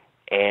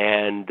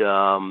 And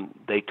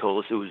they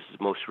told us it was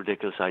the most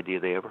ridiculous idea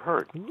they ever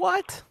heard.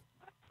 What?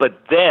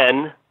 But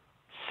then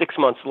 6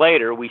 months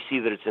later, we see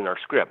that it's in our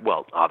script.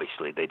 Well,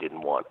 obviously, they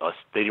didn't want us.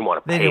 They didn't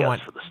want to pay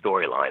us for the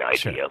storyline idea.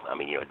 Sure. I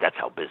mean, that's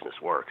how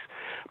business works.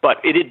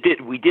 But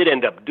we did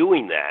end up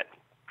doing that,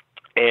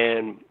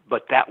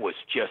 but that was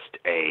just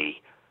a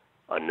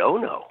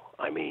no-no.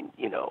 I mean,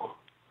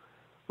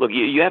 look,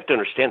 you have to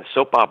understand the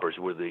soap operas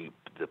were the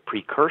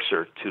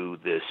precursor to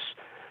this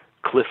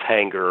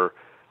cliffhanger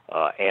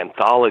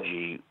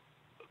anthology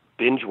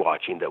binge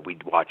watching that we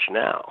watch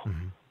now.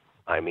 Mm-hmm.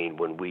 I mean,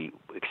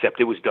 except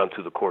it was done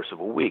through the course of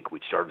a week.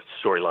 We'd start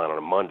the storyline on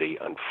a Monday.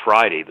 On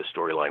Friday, the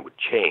storyline would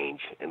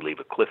change and leave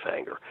a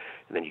cliffhanger.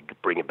 And then you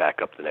bring it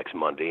back up the next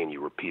Monday, and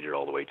you repeat it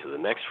all the way to the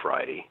next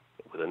Friday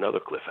with another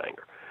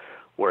cliffhanger.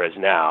 Whereas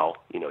now,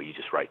 you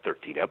just write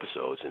 13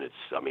 episodes, and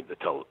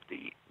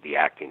the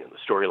acting and the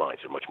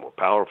storylines are much more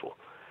powerful.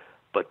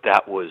 But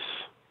that was,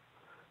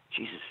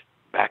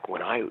 back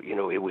when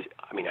it was,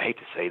 I hate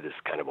to say this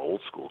kind of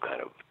old school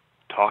kind of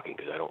talking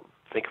because I don't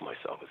think of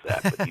myself as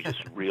that, but you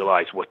just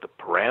realize what the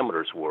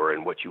parameters were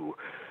and what you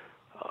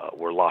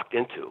were locked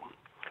into.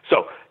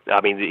 So, I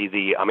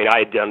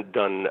had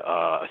done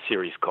a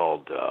series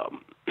called,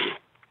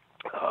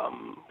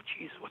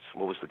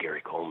 what was the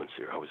Gary Coleman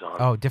series I was on?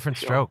 Oh, Different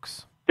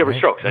Strokes. Different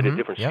Strokes. I did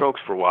Different Strokes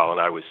for a while, and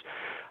I was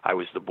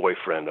the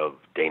boyfriend of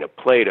Dana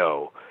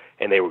Plato,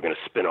 and they were going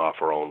to spin off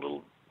her own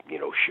little,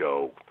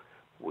 show,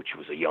 which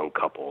was a young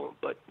couple,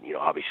 but,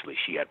 obviously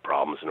she had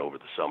problems, and over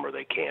the summer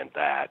they canned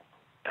that.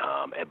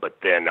 But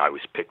then I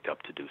was picked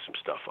up to do some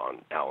stuff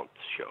on Alan's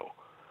show.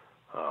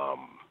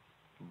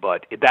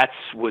 But that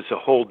was a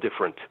whole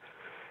different,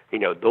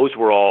 those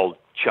were all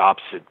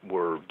chops that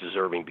were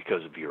deserving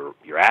because of your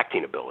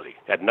acting ability.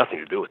 It had nothing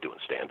to do with doing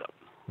stand-up.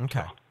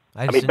 Okay.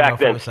 So, back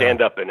then,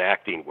 stand-up and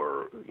acting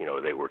were,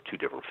 they were two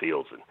different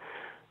fields. And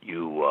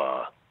you,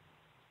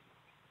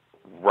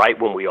 right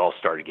when we all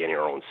started getting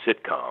our own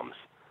sitcoms,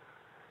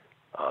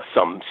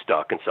 some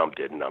stuck and some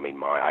didn't.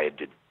 I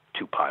did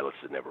 2 pilots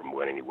that never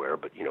went anywhere,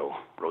 but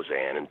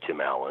Roseanne and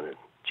Tim Allen and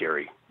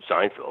Jerry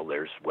Seinfeld,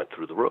 theirs went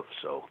through the roof.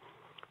 So,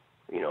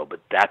 but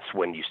that's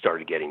when you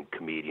started getting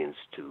comedians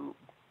to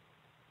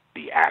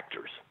be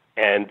actors,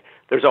 and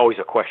there's always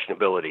a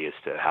questionability as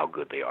to how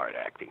good they are at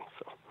acting.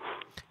 So,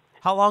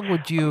 how long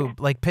would you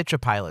pitch a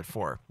pilot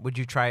for? Would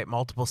you try it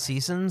multiple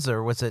seasons,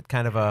 or was it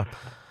kind of a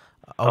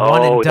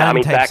one and done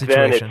type back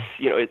situation?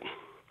 Then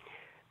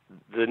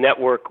the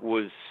network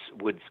would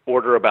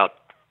order about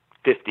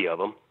 50 of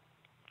them.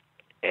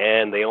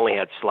 And they only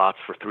had slots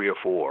for 3 or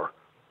 4,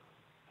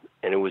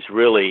 and it was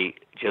really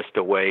just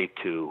a way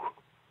to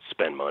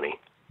spend money.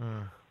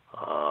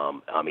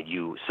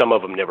 Some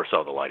of them never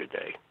saw the light of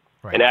day.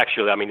 Right. And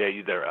actually,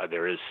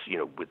 there is,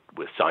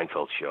 with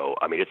Seinfeld's show,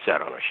 it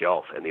sat on a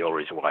shelf, and the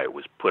only reason why it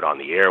was put on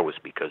the air was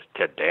because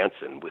Ted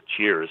Danson with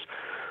Cheers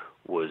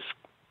was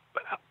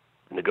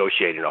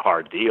negotiating a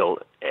hard deal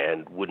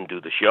and wouldn't do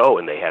the show,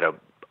 and they had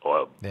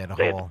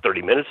they had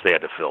 30 minutes they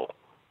had to fill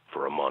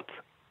for a month,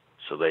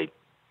 so they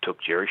took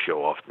Jerry's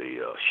show off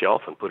the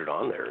shelf and put it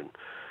on there. And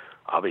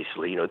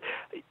obviously,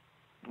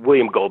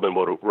 William Goldman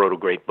wrote a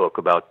great book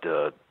about,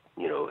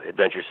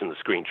 adventures in the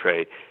screen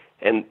trade.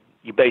 And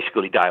you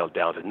basically dial it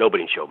down to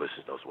nobody in show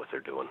business knows what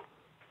they're doing.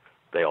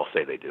 They all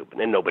say they do, but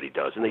then nobody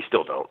does, and they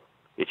still don't.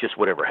 It's just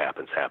whatever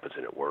happens,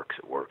 and it works.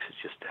 It works.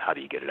 It's just how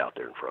do you get it out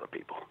there in front of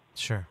people?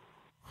 Sure.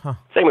 Huh.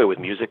 Same way with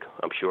music,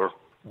 I'm sure.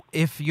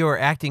 If your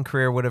acting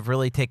career would have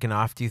really taken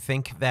off, do you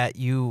think that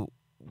you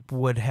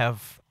would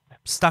have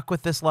stuck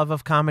with this love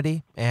of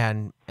comedy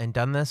and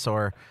done this,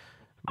 or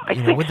I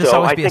think would this so.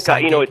 always be a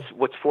side gig? It's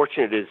what's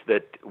fortunate is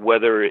that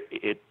whether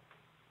it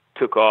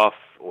took off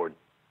or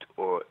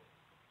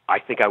I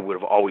think I would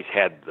have always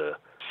had the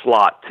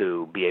slot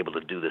to be able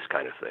to do this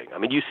kind of thing. I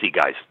mean, you see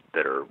guys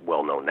that are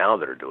well known now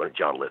that are doing it.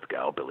 John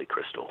Lithgow, Billy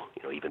Crystal,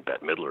 even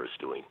Bette Midler is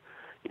doing.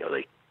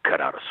 They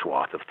cut out a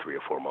swath of 3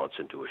 or 4 months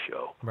into a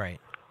show. Right.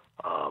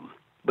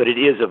 But it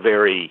is a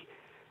very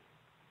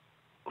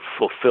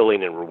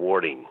fulfilling and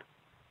rewarding.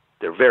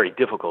 They're very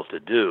difficult to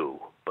do,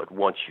 but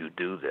once you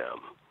do them,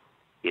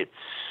 it's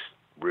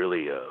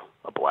really a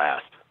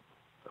blast.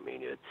 I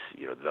mean, it's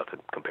nothing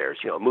compares.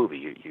 A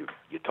movie,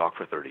 you talk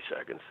for 30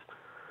 seconds,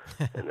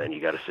 and then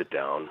you got to sit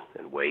down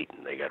and wait,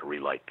 and they got to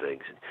relight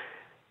things.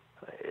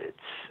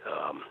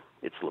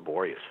 It's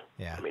laborious.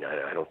 Yeah. I mean,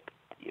 I don't.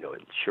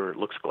 It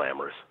looks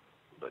glamorous,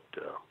 but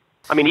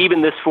I mean,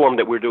 even this form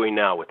that we're doing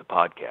now with the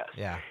podcast.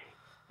 Yeah.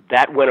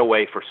 That went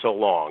away for so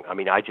long. I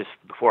mean,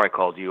 before I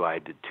called you, I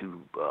did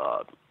 2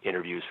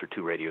 interviews for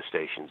 2 radio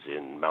stations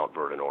in Mount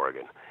Vernon,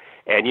 Oregon.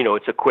 And,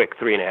 it's a quick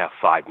 3.5,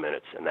 5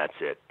 minutes, and that's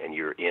it. And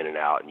you're in and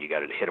out, and you got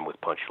to hit them with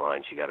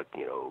punchlines. You got to,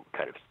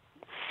 kind of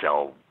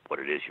sell what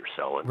it is you're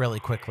selling. Really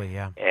quickly,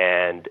 yeah.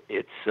 And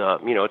it's,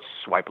 it's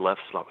swipe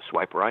left,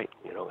 swipe right.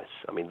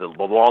 The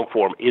long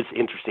form is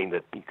interesting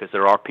because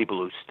there are people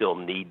who still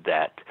need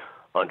that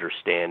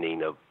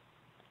understanding of,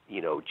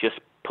 just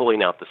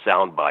pulling out the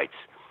sound bites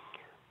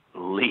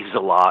leaves a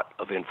lot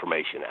of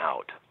information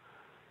out.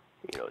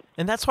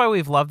 And that's why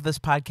we've loved this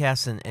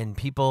podcast and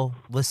people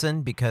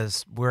listen,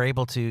 because we're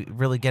able to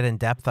really get in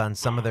depth on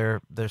some of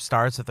their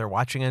stars that they're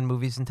watching on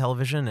movies and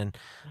television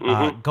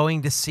and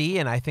going to see.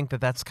 And I think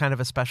that's kind of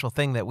a special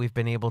thing that we've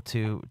been able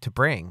to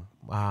bring,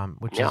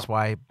 which is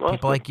why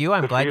people like you,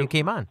 I'm glad you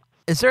came on.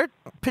 Is there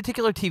a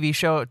particular TV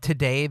show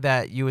today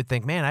that you would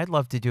think, man, I'd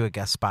love to do a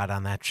guest spot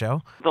on that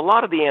show? A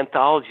lot of the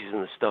anthologies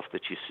and the stuff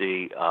that you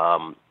see,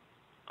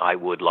 I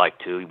would like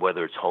to,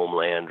 whether it's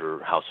Homeland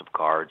or House of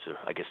Cards. Or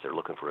I guess they're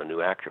looking for a new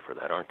actor for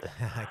that, aren't they?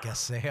 I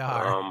guess they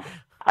are.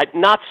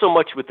 Not so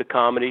much with the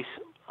comedies,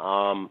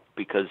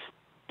 because,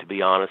 to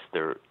be honest,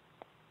 they're,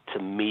 to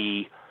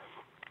me,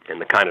 and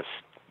the kind of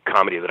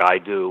comedy that I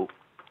do,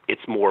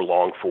 it's more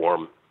long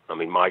form. I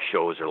mean, my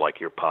shows are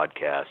like your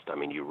podcast. I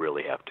mean, you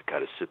really have to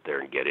kind of sit there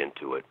and get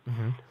into it.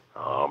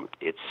 Mm-hmm.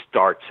 It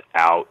starts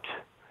out,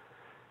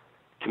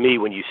 to me,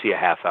 when you see a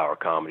half-hour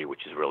comedy,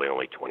 which is really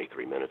only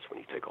 23 minutes when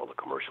you take all the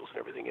commercials and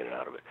everything in and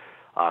out of it,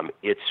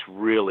 it's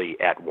really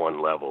at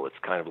one level. It's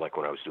kind of like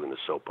when I was doing the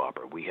soap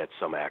opera. We had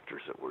some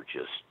actors that were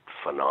just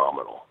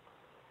phenomenal,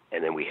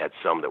 and then we had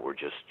some that were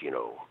just,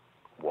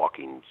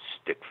 walking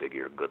stick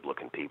figure,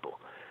 good-looking people.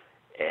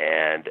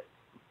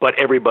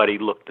 But everybody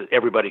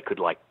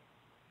could,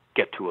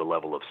 get to a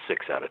level of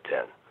 6 out of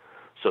 10.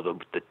 So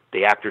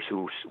the actors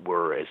who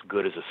were as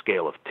good as a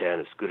scale of 10,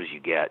 as good as you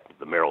get,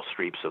 the Meryl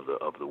Streeps of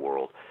the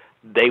world,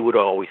 they would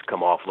always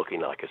come off looking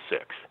like a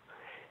 6.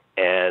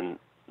 And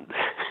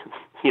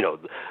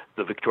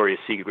the Victoria's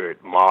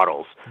Secret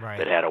models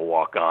that had a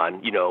walk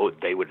on,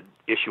 they would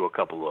issue a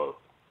couple of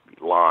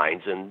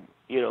lines, and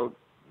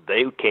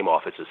they came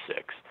off as a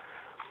 6.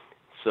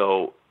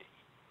 So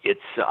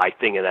I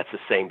think, and that's the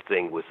same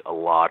thing with a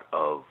lot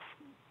of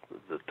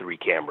the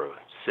 3-camera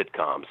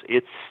sitcoms.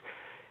 It's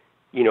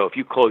if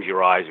you close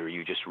your eyes or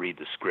you just read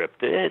the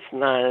script, it's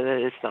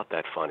not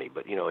that funny,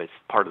 but it's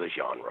part of the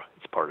genre.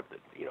 It's part of the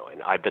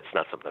and that's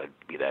not something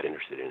I'd be that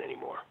interested in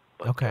anymore.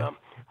 But, okay.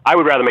 I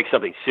would rather make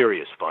something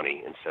serious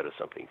funny instead of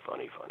something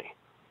funny.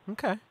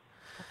 Okay.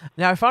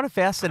 Now, I found it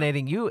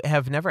fascinating. You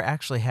have never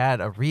actually had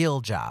a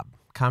real job.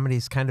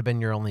 Comedy's kind of been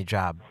your only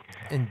job.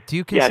 And do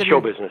you consider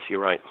show business, you're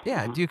right.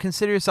 Yeah. Do you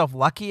consider yourself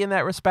lucky in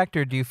that respect,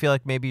 or do you feel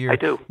like maybe you're I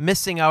do.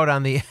 missing out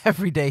on the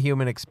everyday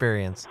human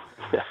experience?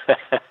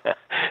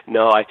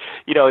 No,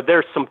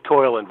 there's some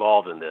toil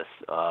involved in this,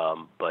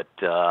 but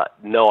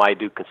no, I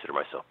do consider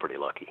myself pretty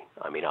lucky.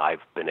 I mean,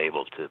 I've been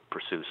able to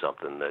pursue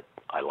something that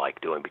I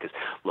like doing because,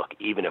 look,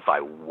 even if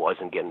I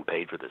wasn't getting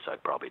paid for this,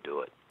 I'd probably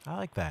do it. I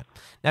like that.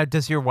 Now,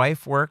 does your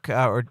wife work,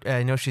 or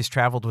I know she's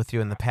traveled with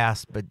you in the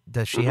past, but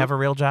does she have a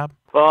real job?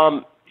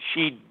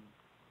 She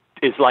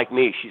is like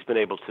me. She's been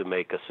able to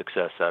make a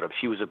success out of.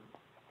 She was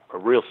a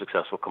real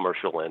successful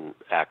commercial and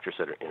actress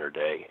in her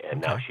day,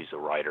 and now she's a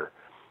writer.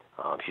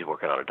 She's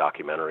working on a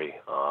documentary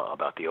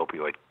about the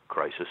opioid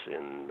crisis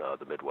in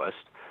the Midwest.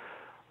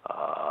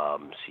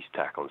 She's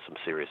tackling some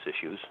serious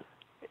issues,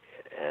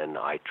 and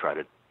I try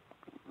to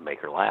make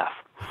her laugh.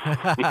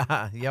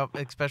 Yep,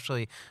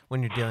 especially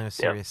when you're dealing with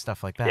serious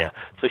stuff like that. Yeah,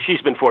 so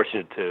she's been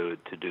fortunate to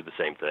do the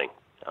same thing,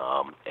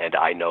 and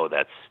I know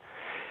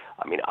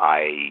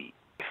I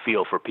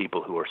feel for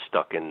people who are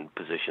stuck in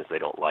positions they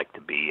don't like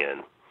to be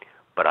in,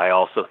 but I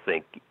also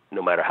think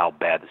no matter how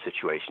bad the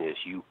situation is,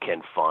 you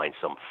can find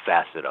some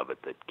facet of it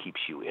that keeps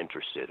you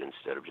interested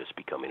instead of just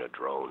becoming a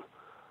drone.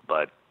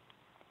 But,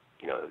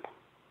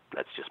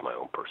 that's just my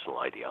own personal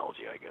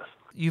ideology, I guess.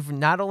 You've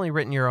not only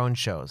written your own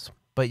shows,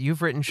 but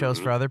you've written shows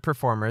for other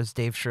performers.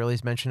 Dave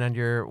Shirley's mentioned on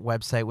your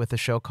website with a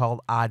show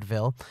called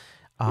Oddville.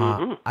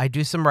 I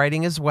do some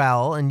writing as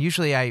well, and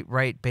usually I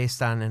write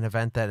based on an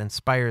event that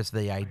inspires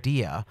the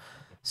idea.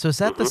 So is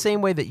that the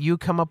same way that you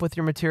come up with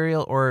your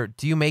material, or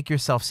do you make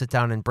yourself sit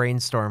down and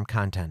brainstorm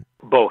content?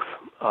 Both.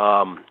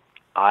 I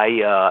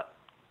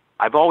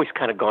I've always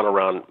kind of gone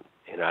around,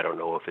 and I don't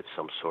know if it's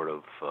some sort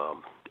of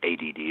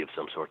ADD of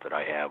some sort that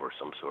I have or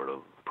some sort of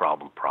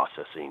problem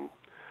processing.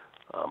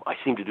 I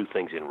seem to do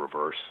things in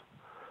reverse.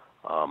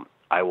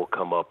 I will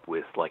come up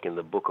with, like in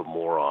the Book of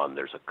Moron,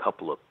 there's a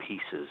couple of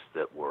pieces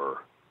that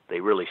they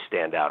really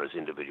stand out as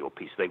individual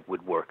pieces. They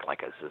would work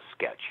like as a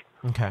sketch.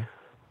 Okay.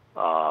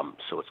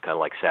 So it's kind of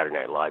like Saturday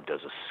Night Live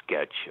does a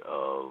sketch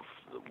of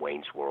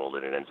Wayne's World,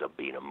 and it ends up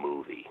being a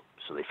movie.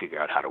 So they figure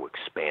out how to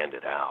expand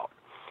it out.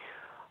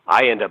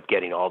 I end up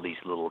getting all these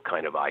little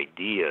kind of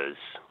ideas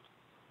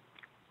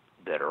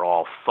that are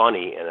all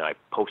funny, and I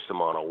post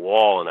them on a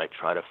wall, and I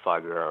try to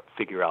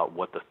figure out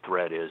what the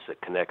thread is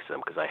that connects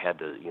them, because I had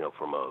to,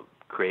 from a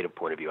creative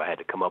point of view, I had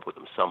to come up with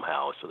them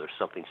somehow. So there's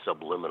something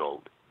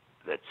subliminal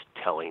that's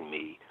telling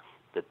me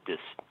that this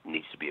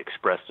needs to be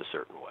expressed a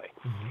certain way.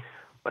 Mm-hmm.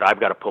 But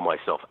I've got to pull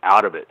myself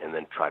out of it and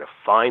then try to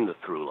find the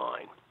through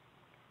line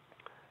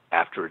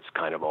after it's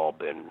kind of all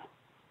been,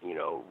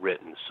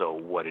 written. So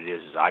what it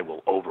is I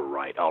will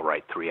overwrite. I'll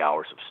write 3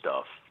 hours of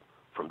stuff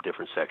from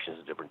different sections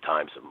at different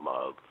times of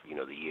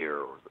the year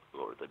or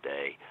the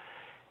day,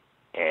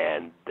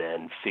 and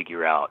then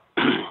figure out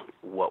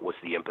what was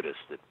the impetus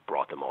that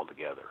brought them all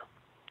together.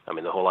 I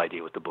mean, the whole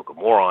idea with the Book of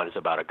Moron is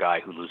about a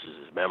guy who loses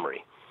his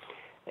memory,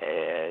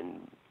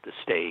 and the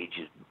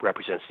stage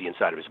represents the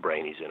inside of his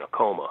brain. He's in a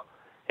coma,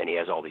 and he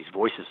has all these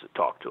voices that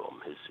talk to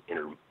him. His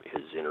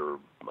inner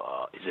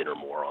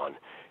moron,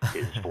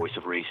 his voice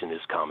of reason,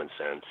 his common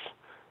sense,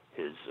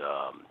 his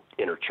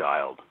inner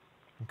child.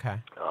 Okay.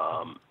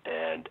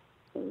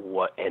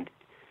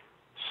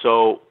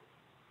 So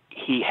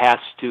he has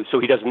to. So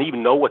he doesn't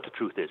even know what the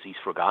truth is. He's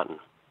forgotten.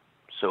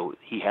 So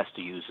he has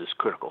to use this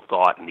critical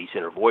thought and these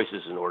inner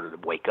voices in order to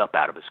wake up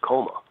out of his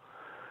coma,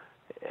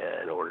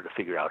 in order to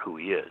figure out who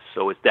he is.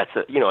 So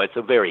it's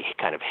a very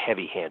kind of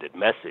heavy-handed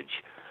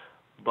message,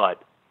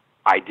 but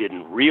I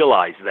didn't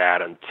realize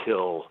that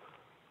until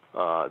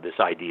this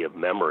idea of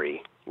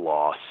memory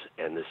loss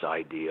and this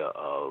idea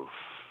of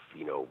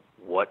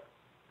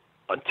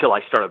until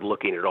I started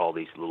looking at all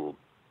these little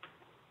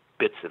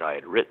bits that I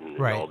had written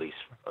in all these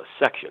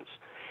sections.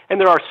 And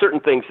there are certain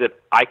things that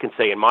I can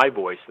say in my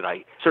voice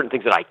certain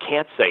things that I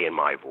can't say in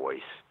my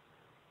voice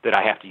that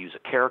I have to use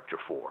a character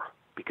for,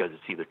 because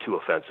it's either too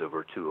offensive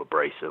or too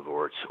abrasive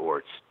or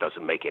it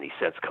doesn't make any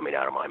sense coming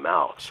out of my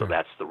mouth. Sure. So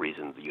that's the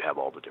reason that you have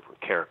all the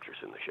different characters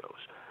in the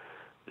shows.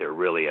 They're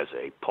really as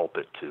a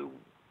pulpit to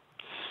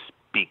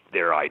speak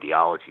their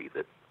ideology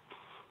that,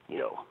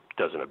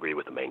 doesn't agree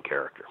with the main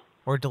character.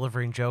 Or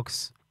delivering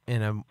jokes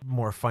in a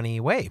more funny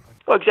way.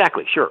 Oh,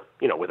 exactly, sure.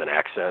 With an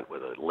accent,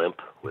 with a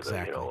limp, with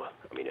exactly.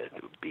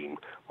 being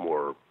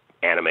more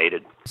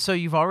animated. So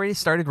you've already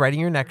started writing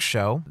your next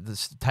show. The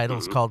title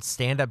is called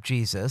Stand Up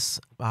Jesus.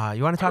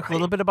 You want to talk a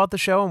little bit about the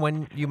show and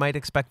when you might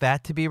expect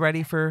that to be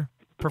ready for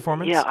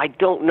performance? Yeah, I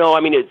don't know.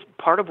 It's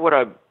part of what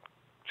I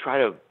try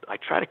to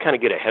kind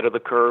of get ahead of the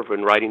curve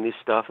in writing this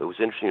stuff. It was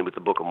interesting with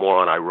the Book of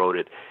Moron. I wrote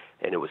it,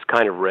 and it was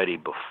kind of ready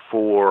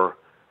before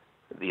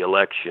the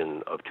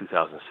election of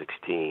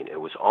 2016.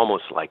 It was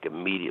almost like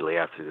immediately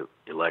after the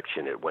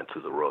election, it went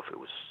through the roof. It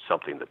was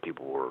something that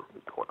people were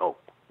going,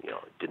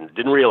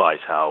 didn't realize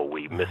how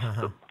we missed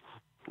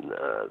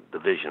the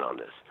vision on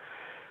this.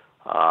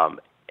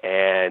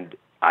 And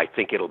I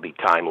think it'll be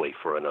timely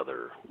for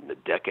another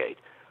decade.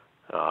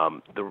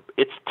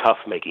 It's tough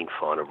making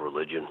fun of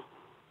religion.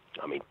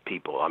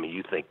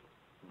 You think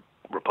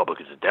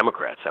Republicans and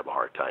Democrats have a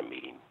hard time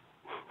meeting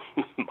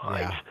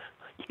minds.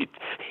 You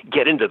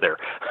get into their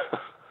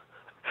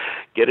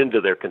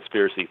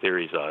conspiracy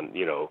theories on,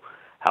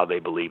 how they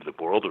believe the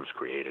world was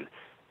created,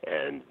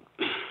 and,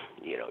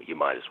 you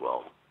might as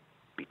well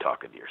be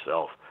talking to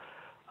yourself.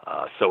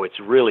 So it's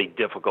really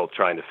difficult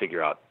trying to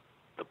figure out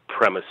the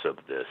premise of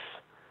this.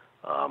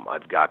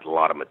 I've got a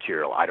lot of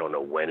material. I don't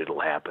know when it'll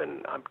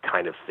happen. I'm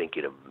kind of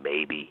thinking of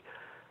maybe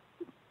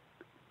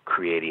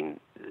creating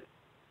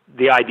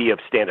the idea of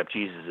stand-up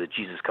Jesus, that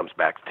Jesus comes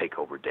back to take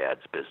over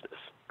Dad's business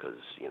because,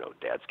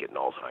 Dad's getting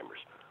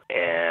Alzheimer's.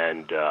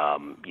 And,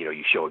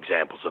 you show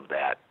examples of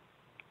that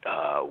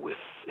with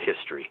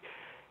history.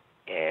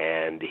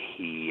 And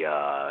he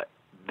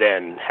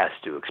then has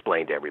to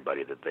explain to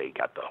everybody that they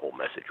got the whole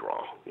message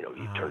wrong.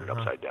 You turned it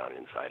upside down,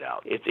 inside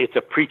out. It's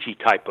a preachy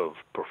type of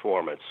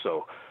performance,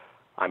 so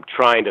I'm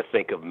trying to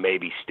think of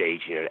maybe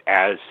staging it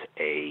as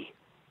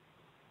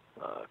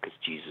because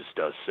Jesus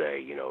does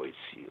say, it's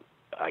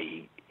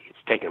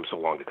taken him so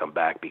long to come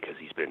back because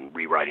he's been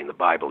rewriting the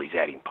Bible. He's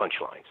adding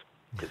punchlines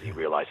because he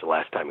realized the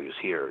last time he was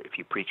here, if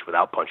you preach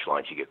without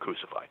punchlines, you get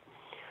crucified.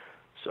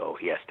 So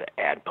he has to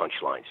add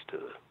punchlines to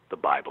the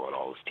Bible and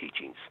all his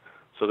teachings.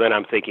 So then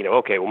I'm thinking,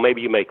 okay, well,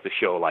 maybe you make the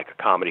show like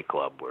a comedy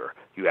club where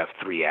you have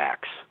 3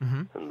 acts.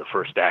 Mm-hmm. And the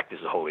first act is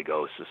the Holy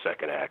Ghost, the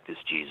second act is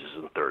Jesus,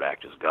 and the third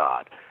act is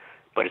God.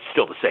 But it's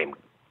still the same.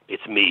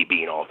 It's me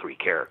being all 3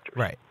 characters.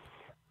 Right.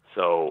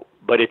 So,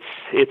 but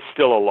it's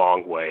still a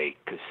long way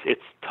because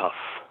it's tough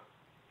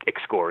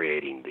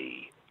excoriating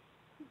the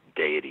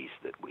deities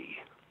that we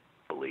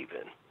believe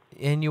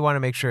in. And you want to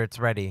make sure it's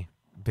ready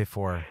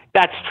before.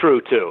 That's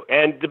true, too.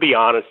 And to be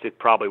honest, it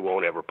probably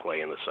won't ever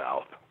play in the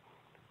South.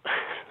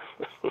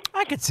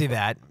 I could see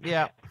that,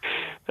 yeah.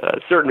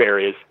 Certain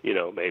areas,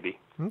 maybe.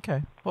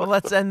 Okay. Well,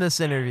 let's end this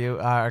interview,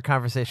 our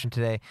conversation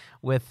today,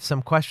 with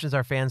some questions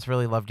our fans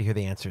really love to hear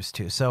the answers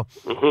to. So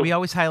we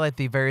always highlight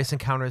the various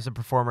encounters a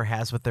performer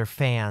has with their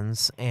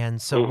fans,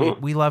 and so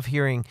we love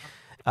hearing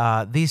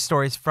these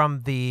stories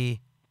from the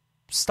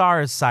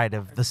star's side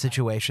of the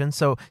situation.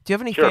 So do you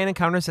have any fan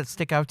encounters that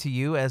stick out to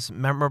you as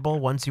memorable,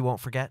 ones you won't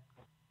forget?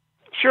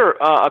 Sure.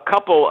 A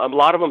couple. A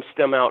lot of them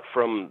stem out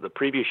from the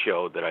previous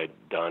show that I'd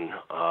done.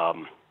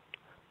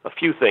 A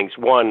few things.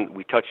 One,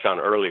 we touched on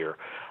earlier.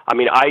 I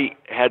mean, I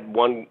had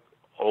one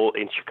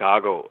in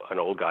Chicago, an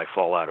old guy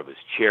fall out of his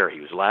chair. He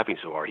was laughing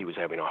so hard he was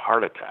having a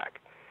heart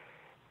attack.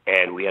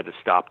 And we had to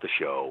stop the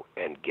show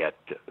and get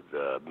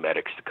the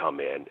medics to come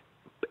in.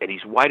 And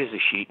he's white as a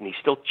sheet, and he's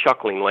still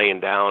chuckling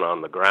laying down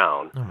on the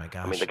ground. Oh, my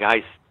gosh. I mean, the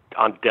guy's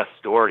on death's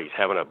door. He's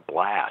having a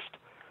blast.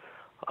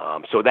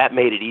 So that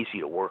made it easy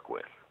to work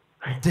with.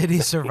 Did he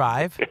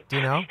survive? Do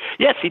you know?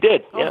 Yes, he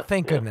did. Oh, yeah,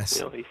 thank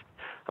goodness.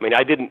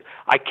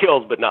 I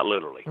killed, but not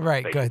literally.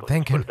 Right, basically. good.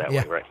 Thank Put it that you.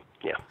 way, right?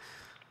 Yeah.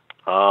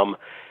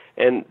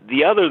 And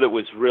the other that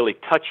was really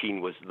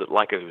touching was,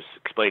 like I was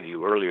explaining to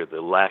you earlier,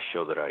 the last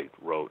show that I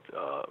wrote,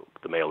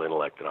 The Male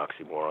Intellect and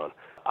Oxymoron.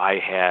 I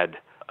had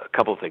a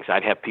couple of things.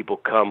 I'd have people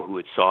come who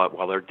had saw it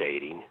while they're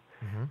dating,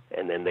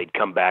 and then they'd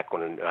come back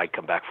when I'd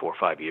come back 4 or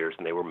 5 years,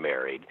 and they were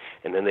married,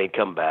 and then they'd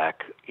come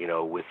back,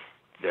 with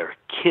their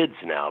kids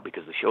now,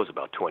 because the show's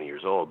about 20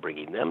 years old,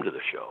 bringing them to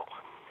the show.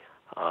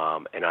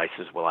 And I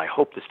says, well, I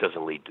hope this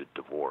doesn't lead to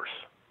divorce,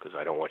 because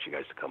I don't want you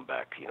guys to come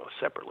back,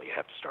 separately. You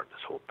have to start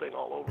this whole thing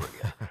all over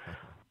again.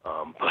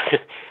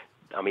 But,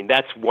 I mean,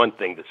 that's one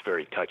thing that's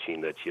very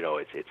touching, that,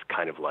 it's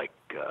kind of like,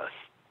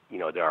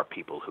 there are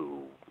people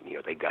who,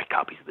 they got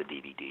copies of the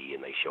DVD,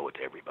 and they show it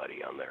to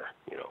everybody on there,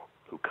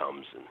 who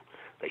comes, and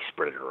they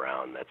spread it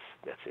around.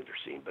 That's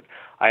interesting. But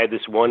I had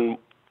this one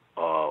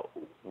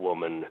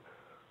woman.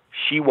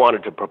 She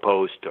wanted to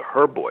propose to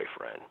her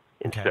boyfriend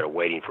instead of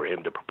waiting for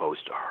him to propose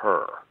to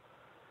her.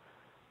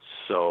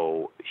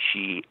 So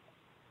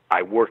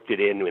I worked it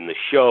in the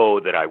show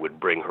that I would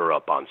bring her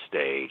up on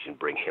stage and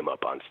bring him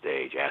up on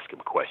stage, ask him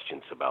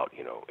questions about,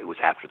 it was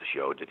after the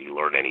show, did he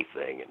learn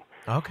anything?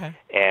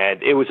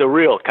 And it was a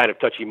real kind of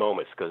touchy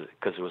moment, because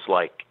it was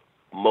like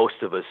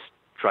most of us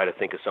try to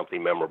think of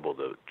something memorable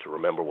to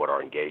remember what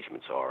our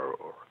engagements are.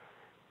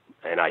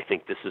 And I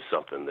think this is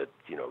something that,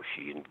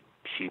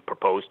 she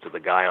proposed to the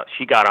guy.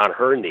 She got on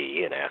her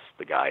knee and asked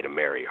the guy to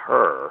marry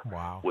her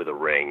with a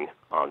ring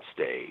on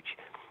stage.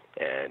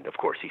 And, of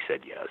course, he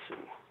said yes. And,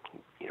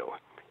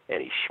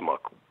 any schmuck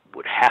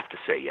would have to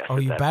say yes. Oh,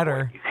 you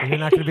better. You're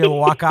not going to be able to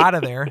walk out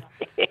of there.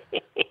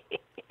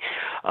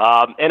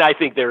 And I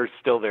think they're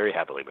still very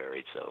happily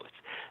married. So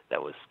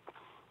that was,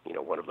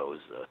 one of those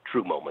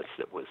true moments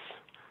that was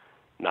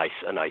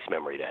a nice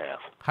memory to have.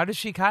 How did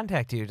she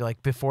contact you?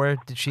 Like, before,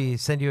 did she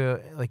send you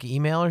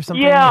email or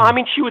something? Yeah, I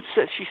mean, she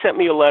sent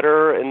me a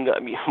letter, and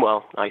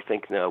I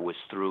think it was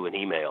through an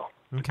email,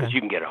 because you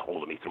can get a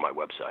hold of me through my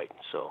website.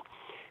 So,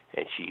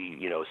 and she,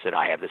 said,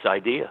 I have this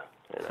idea,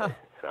 and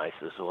I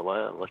said,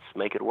 well, let's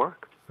make it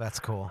work. That's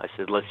cool. I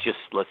said, let's just.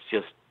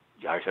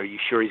 Are you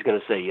sure he's going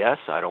to say yes?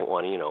 I don't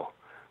want to,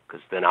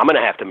 because then I'm going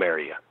to have to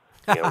marry you.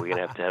 We're going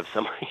to have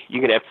somebody.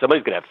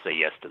 Somebody's going to have to say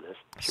yes to this.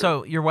 Sure.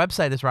 So your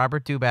website is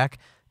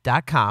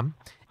robertdubac.com,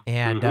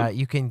 and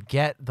you can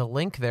get the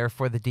link there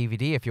for the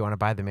DVD if you want to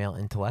buy The Male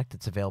Intellect.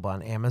 It's available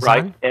on Amazon.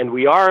 Right, and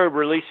we are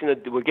releasing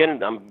it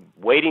again. I'm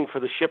waiting for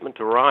the shipment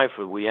to arrive.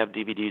 We have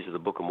DVDs of the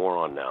Book of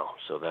Moron now,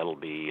 so that'll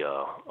be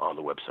on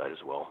the website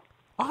as well.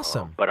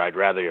 Awesome. But I'd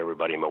rather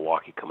everybody in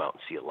Milwaukee come out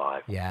and see it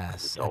live.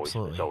 Yes,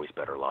 absolutely. It's always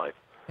better live.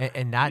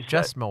 And not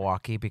just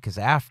Milwaukee, because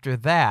after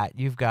that,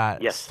 you've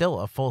got still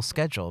a full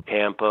schedule.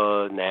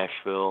 Tampa,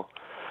 Nashville.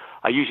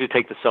 I usually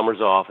take the summers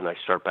off, and I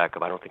start back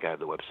up. I don't think I have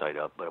the website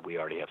up, but we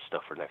already have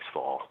stuff for next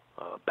fall.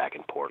 Back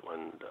in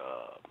Portland,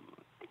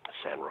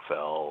 San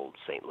Rafael,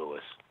 St. Louis,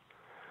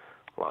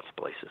 lots of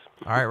places.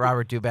 All right,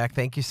 Robert Dubac,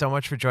 thank you so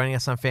much for joining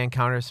us on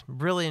Fancounters.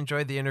 Really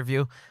enjoyed the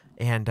interview,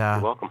 and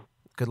you're welcome.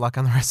 Good luck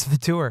on the rest of the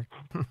tour.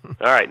 All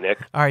right, Nick.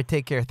 All right,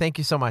 take care. Thank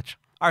you so much.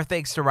 Our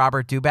thanks to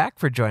Robert Dubac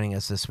for joining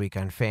us this week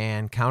on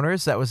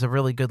Fancounters. That was a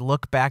really good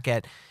look back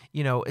at,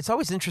 it's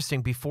always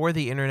interesting before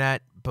the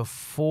internet,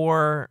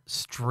 before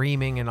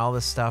streaming and all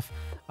this stuff,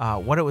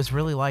 what it was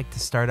really like to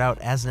start out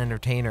as an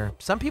entertainer.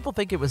 Some people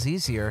think it was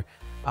easier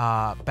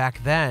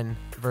back then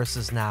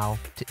versus now,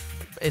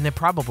 and it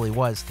probably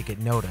was, to get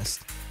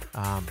noticed.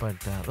 But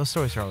those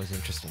stories are always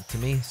interesting to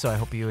me, so I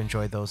hope you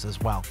enjoyed those as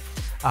well.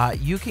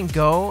 You can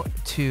go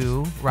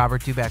to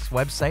Robert Dubac's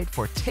website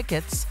for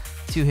tickets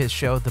to his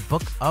show, The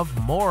Book of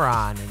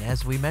Moron. And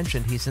as we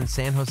mentioned, he's in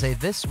San Jose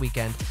this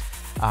weekend.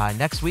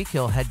 Next week,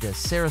 he'll head to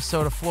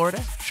Sarasota,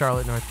 Florida,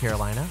 Charlotte, North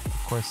Carolina.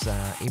 Of course,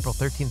 April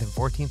 13th and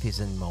 14th, he's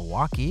in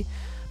Milwaukee.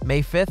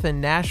 May 5th in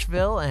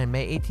Nashville, and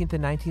May 18th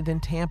and 19th in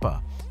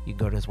Tampa. You can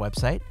go to his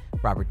website,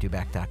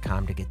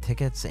 robertdubac.com, to get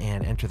tickets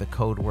and enter the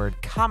code word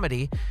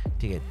comedy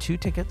to get 2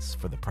 tickets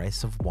for the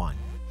price of 1.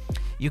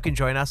 You can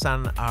join us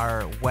on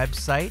our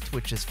website,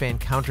 which is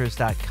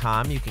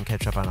fancounters.com. You can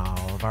catch up on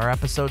all of our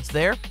episodes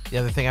there. The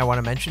other thing I want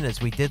to mention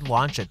is we did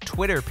launch a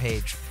Twitter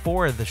page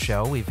for the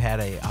show. We've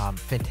had a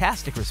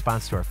fantastic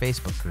response to our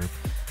Facebook group,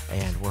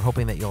 and we're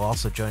hoping that you'll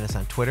also join us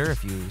on Twitter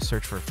if you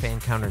search for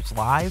Fancounters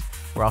Live.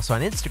 We're also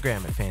on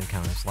Instagram at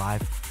Fancounters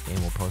Live, and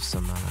we'll post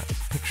some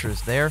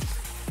pictures there.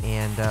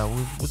 And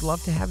we would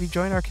love to have you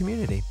join our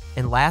community.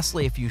 And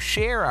lastly, if you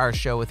share our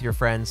show with your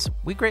friends,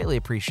 we greatly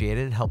appreciate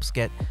it. It helps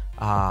get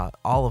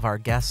all of our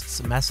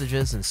guests'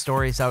 messages and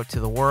stories out to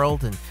the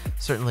world, and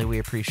certainly we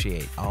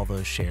appreciate all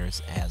those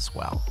shares as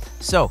well.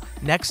 So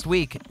next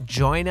week,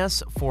 join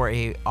us for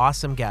an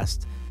awesome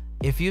guest.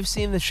 If you've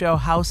seen the show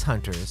House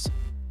Hunters,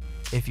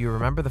 if you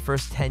remember the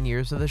first 10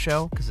 years of the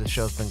show, because the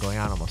show's been going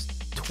on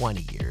almost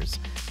 20 years,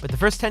 but the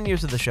first 10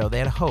 years of the show, they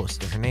had a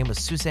host, and her name was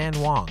Suzanne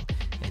Wong,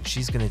 and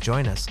she's going to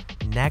join us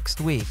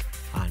next week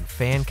on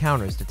Fan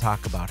Counters to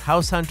talk about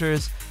House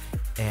Hunters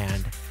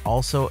and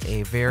also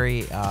a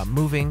very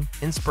moving,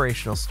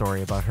 inspirational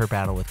story about her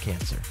battle with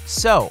cancer.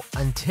 So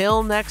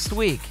until next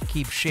week,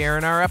 keep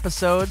sharing our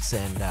episodes,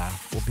 and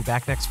we'll be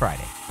back next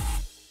Friday.